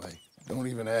Abigail anyway. Don't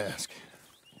even ask.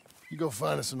 You go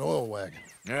find us an oil wagon.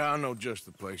 Yeah, I know just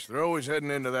the place. They're always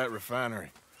heading into that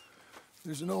refinery.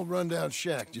 There's an old rundown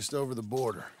shack just over the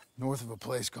border, north of a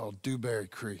place called Dewberry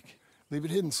Creek. Leave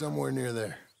it hidden somewhere near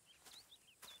there.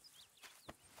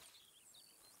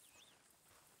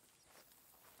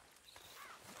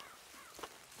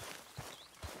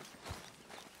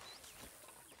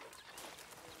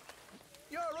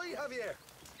 You all right, Javier?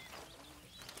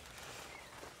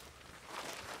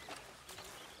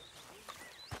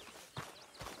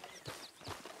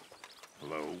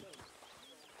 Hello?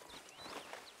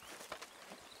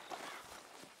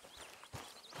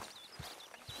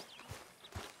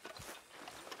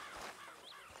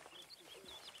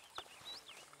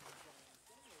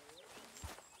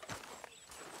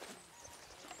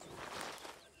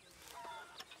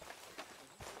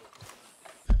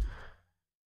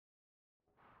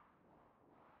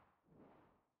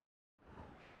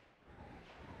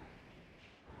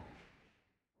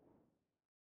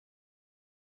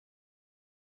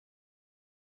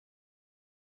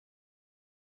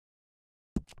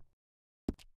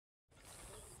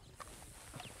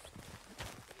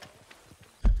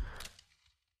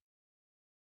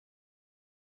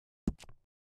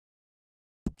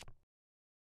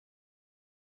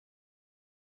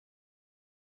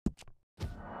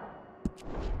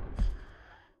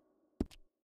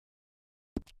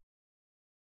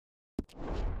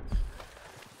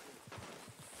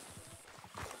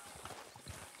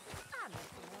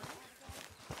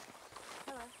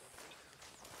 Hello.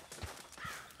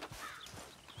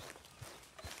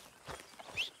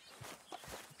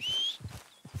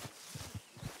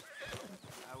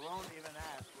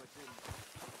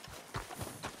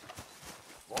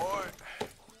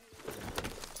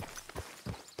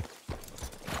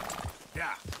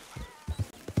 Yeah.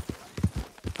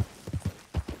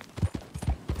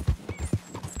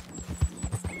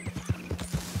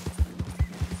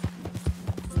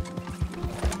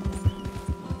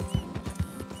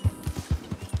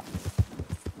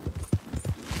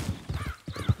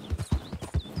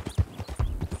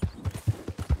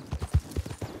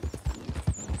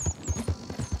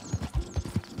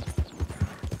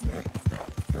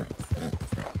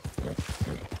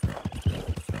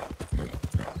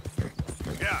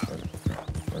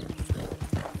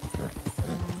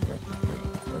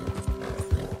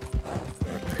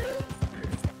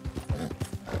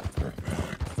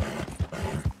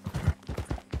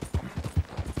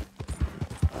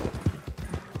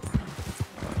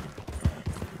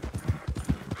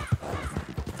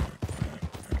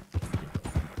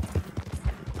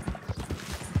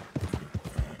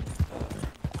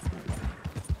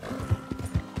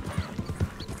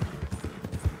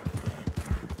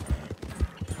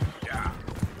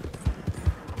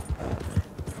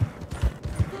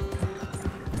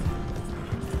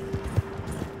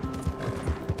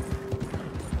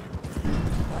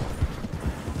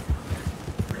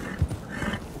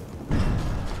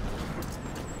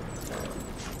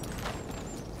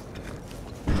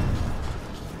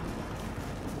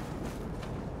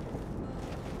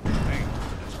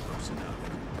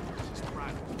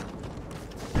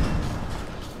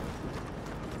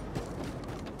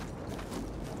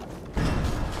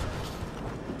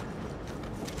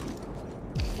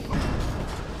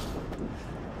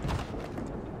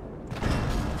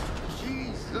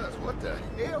 What the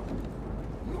hell?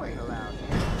 You ain't allowed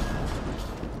here.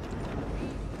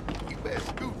 You better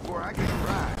scoot before I get a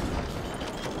ride.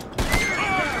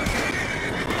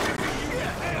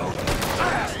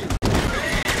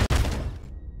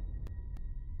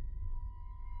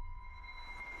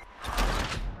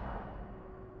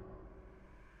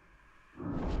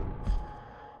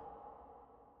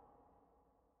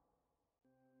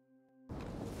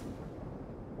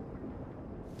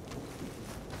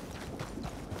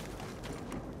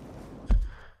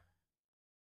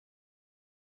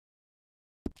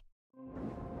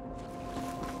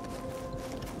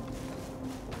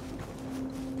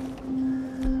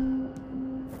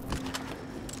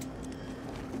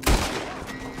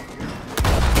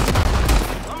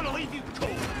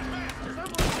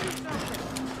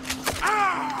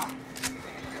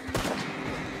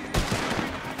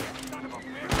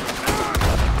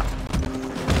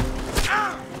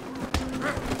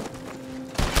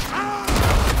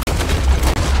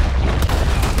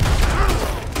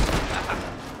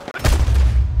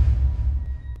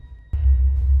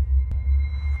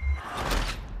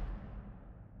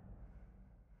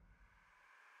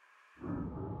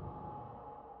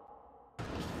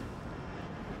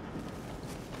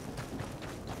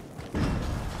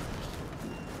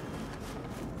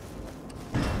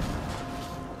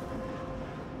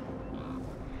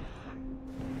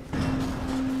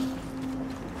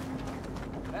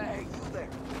 Hey, you there.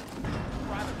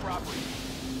 Private property.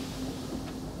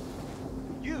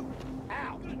 You,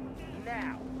 out,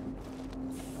 now.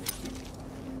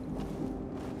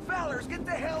 Fellers, get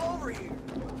the hell over here.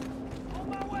 On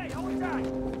my way, hold tight.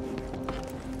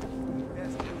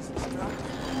 Yes, please, sir.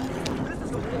 This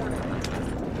is a warning.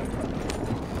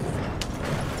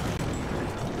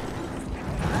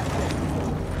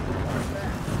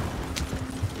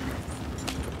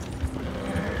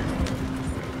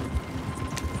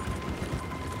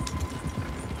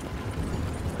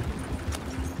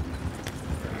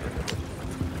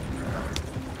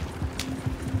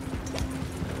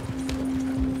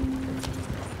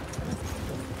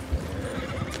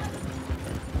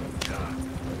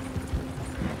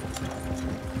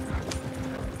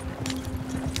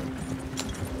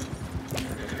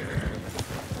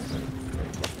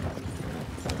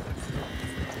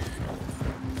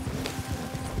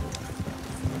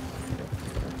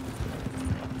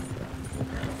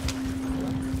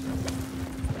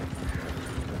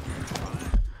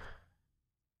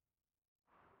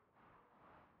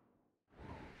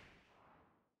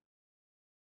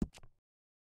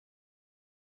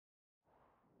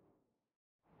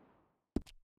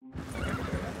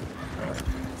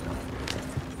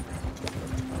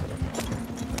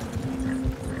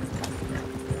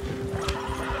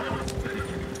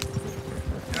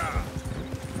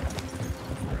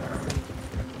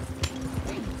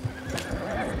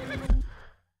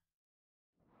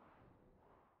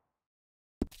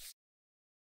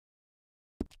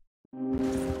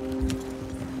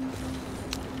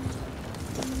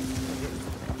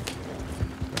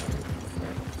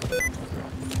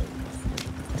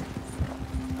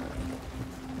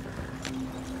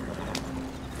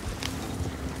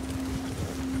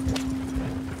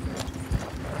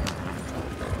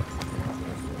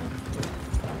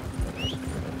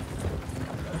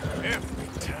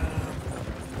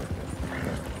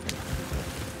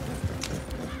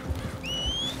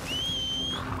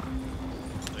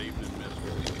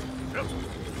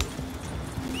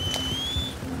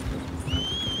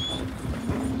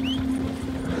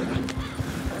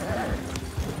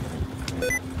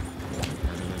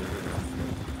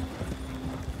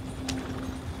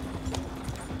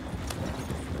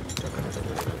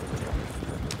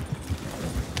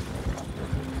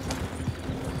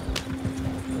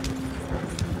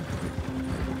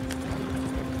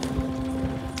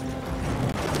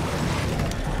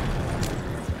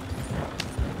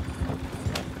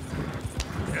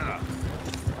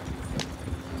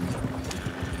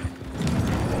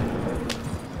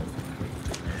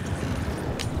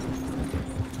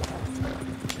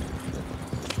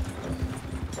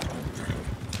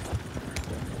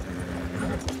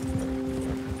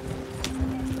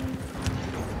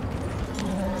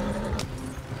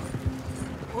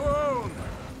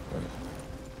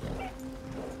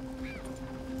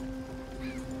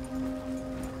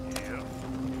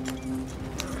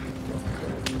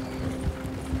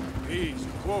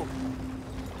 Whoa.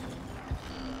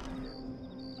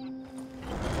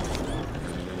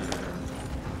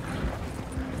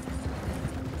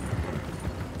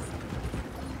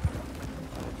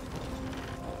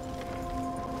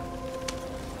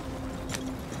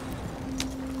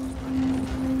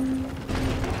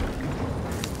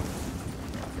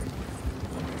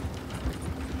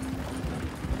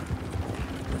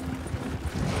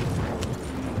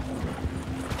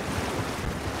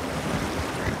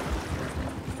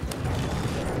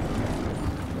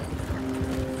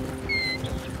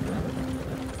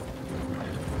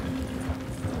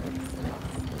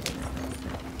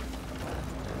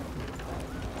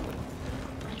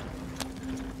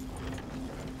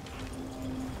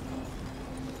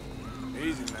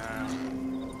 Easy now.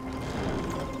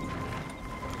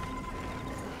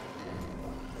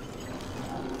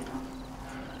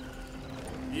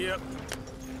 Yep.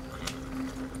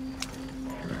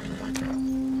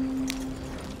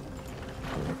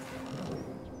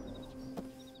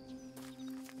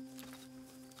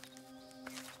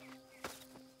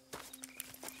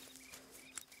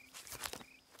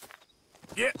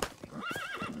 Yeah.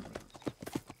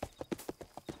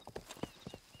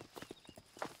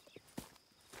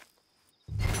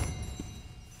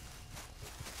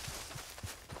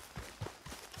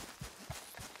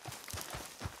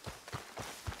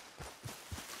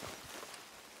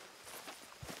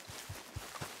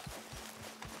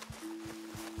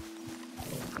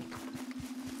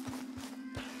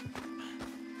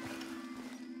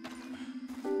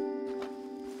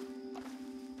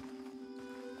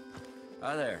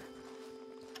 Hi there.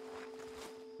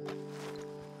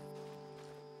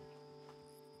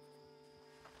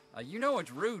 You know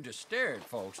it's rude to stare at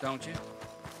folks, don't you?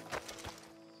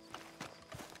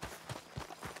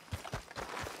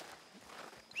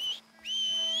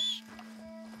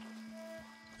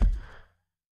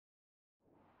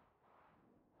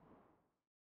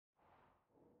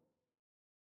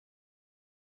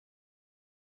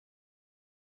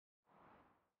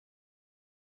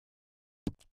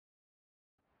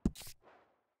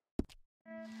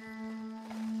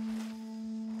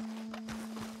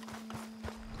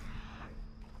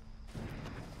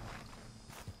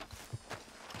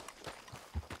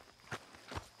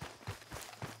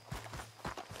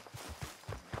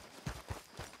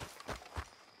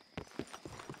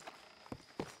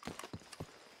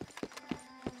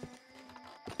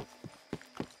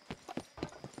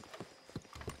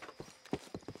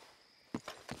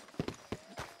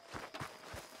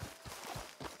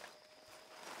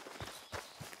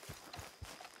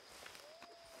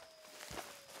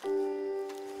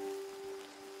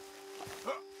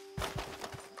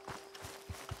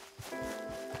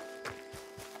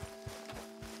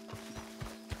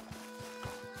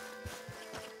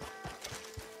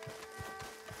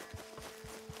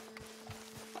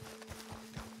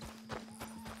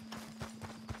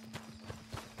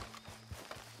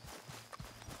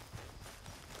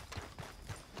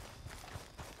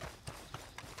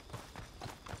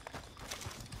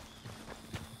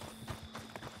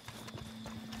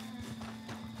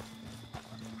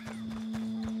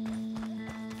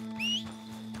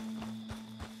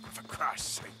 For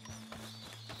Christ's sake.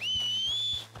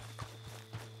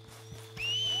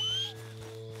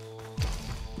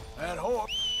 That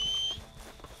horse.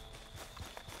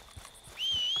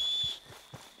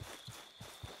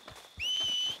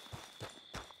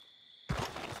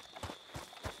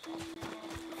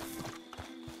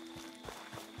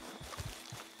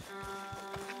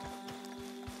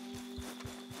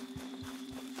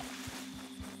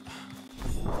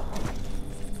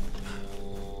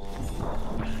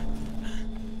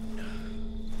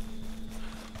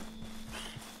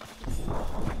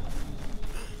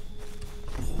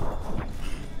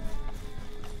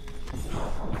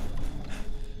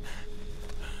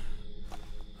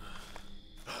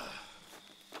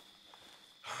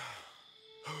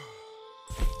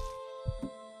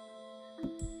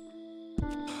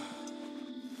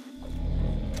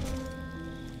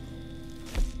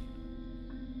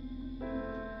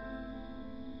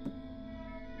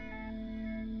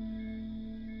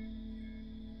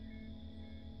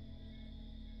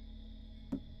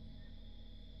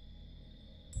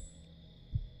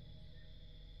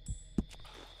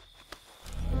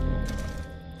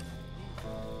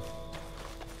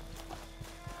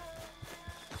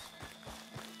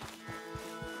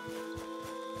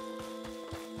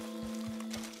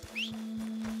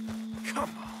 Come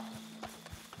on.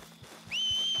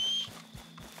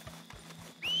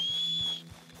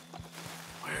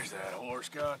 Where's that horse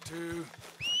got to?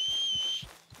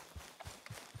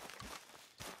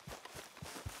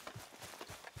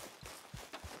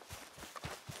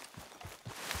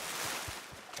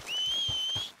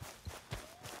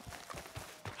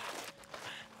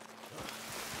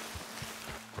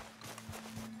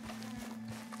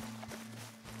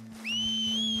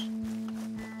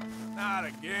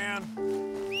 again.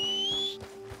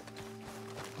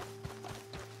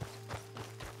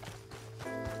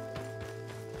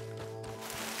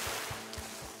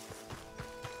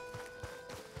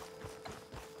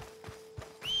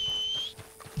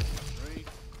 Drink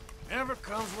never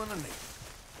comes when I need it.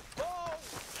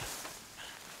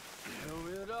 Do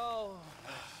it all.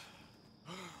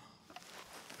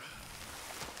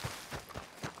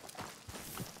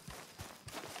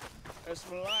 That's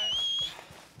my life.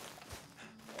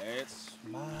 That's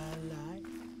my life.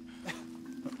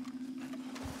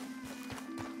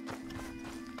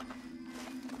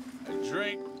 A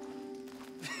drink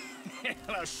and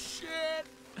a shit.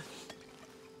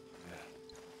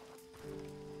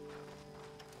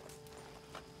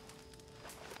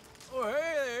 Oh, hey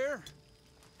there.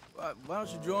 Why don't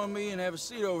you join me and have a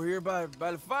seat over here by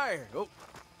the fire? Oh,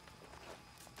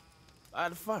 by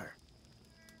the fire.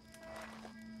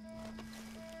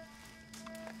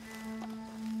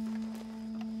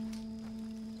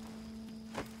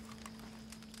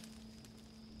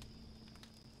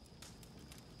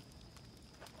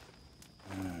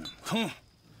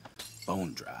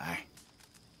 Bone dry.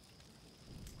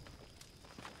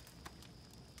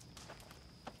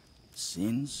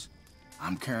 Sins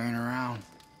I'm carrying around,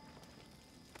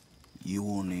 you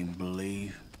won't even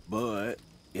believe. But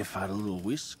if I had a little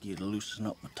whiskey to loosen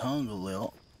up my tongue a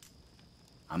little,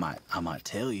 I might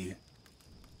tell you.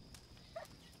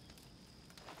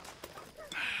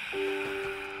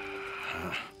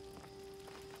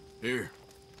 Here.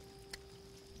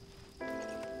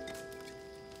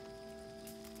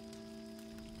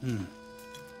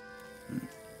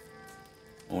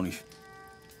 Only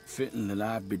fitting that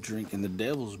I'd be drinking the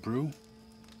devil's brew.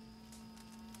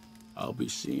 I'll be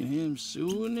seeing him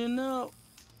soon enough.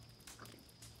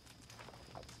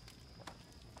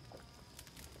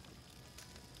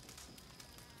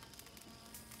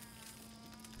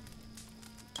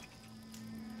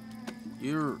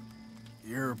 You're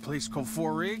a place called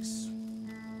Four Rigs?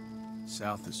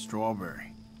 South of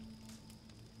Strawberry.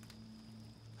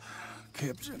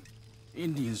 Kept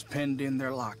Indians penned in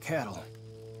there like cattle.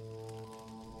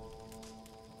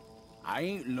 I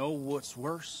ain't know what's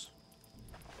worse.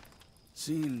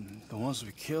 Seeing the ones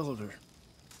we killed or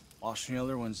watching the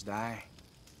other ones die.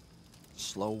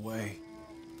 Slow way.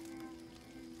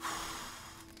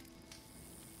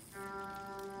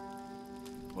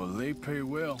 Well, they pay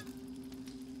well.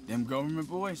 Them government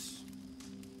boys.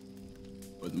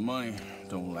 But the money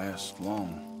don't last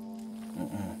long.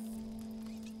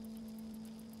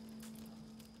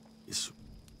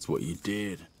 It's what you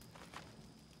did.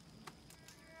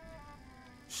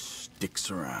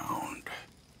 Sticks around.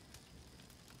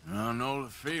 I know the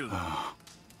feeling.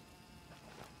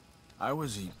 I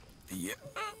was a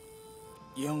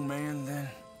young man then,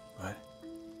 but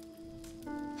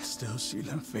I still see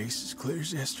them faces clear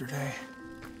as yesterday.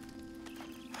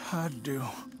 I do.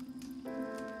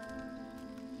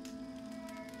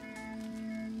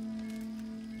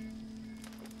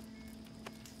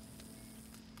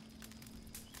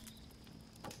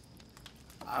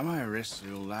 I might rest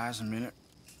the old eyes a minute.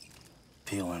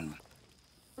 Feeling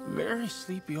very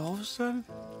sleepy all of a sudden.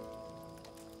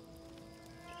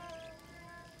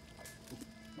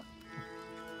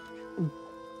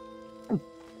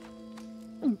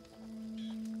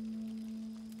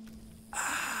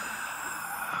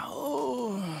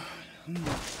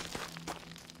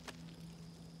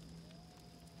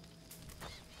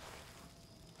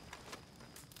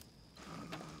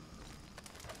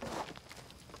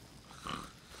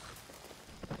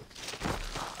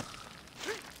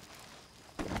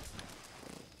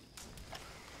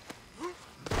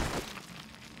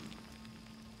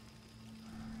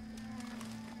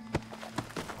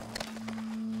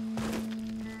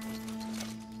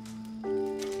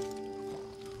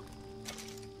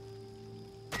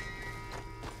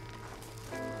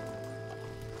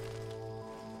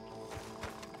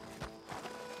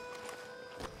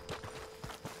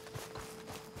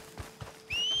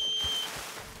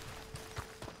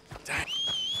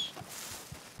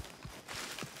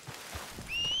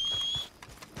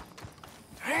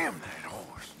 Damn that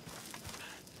horse.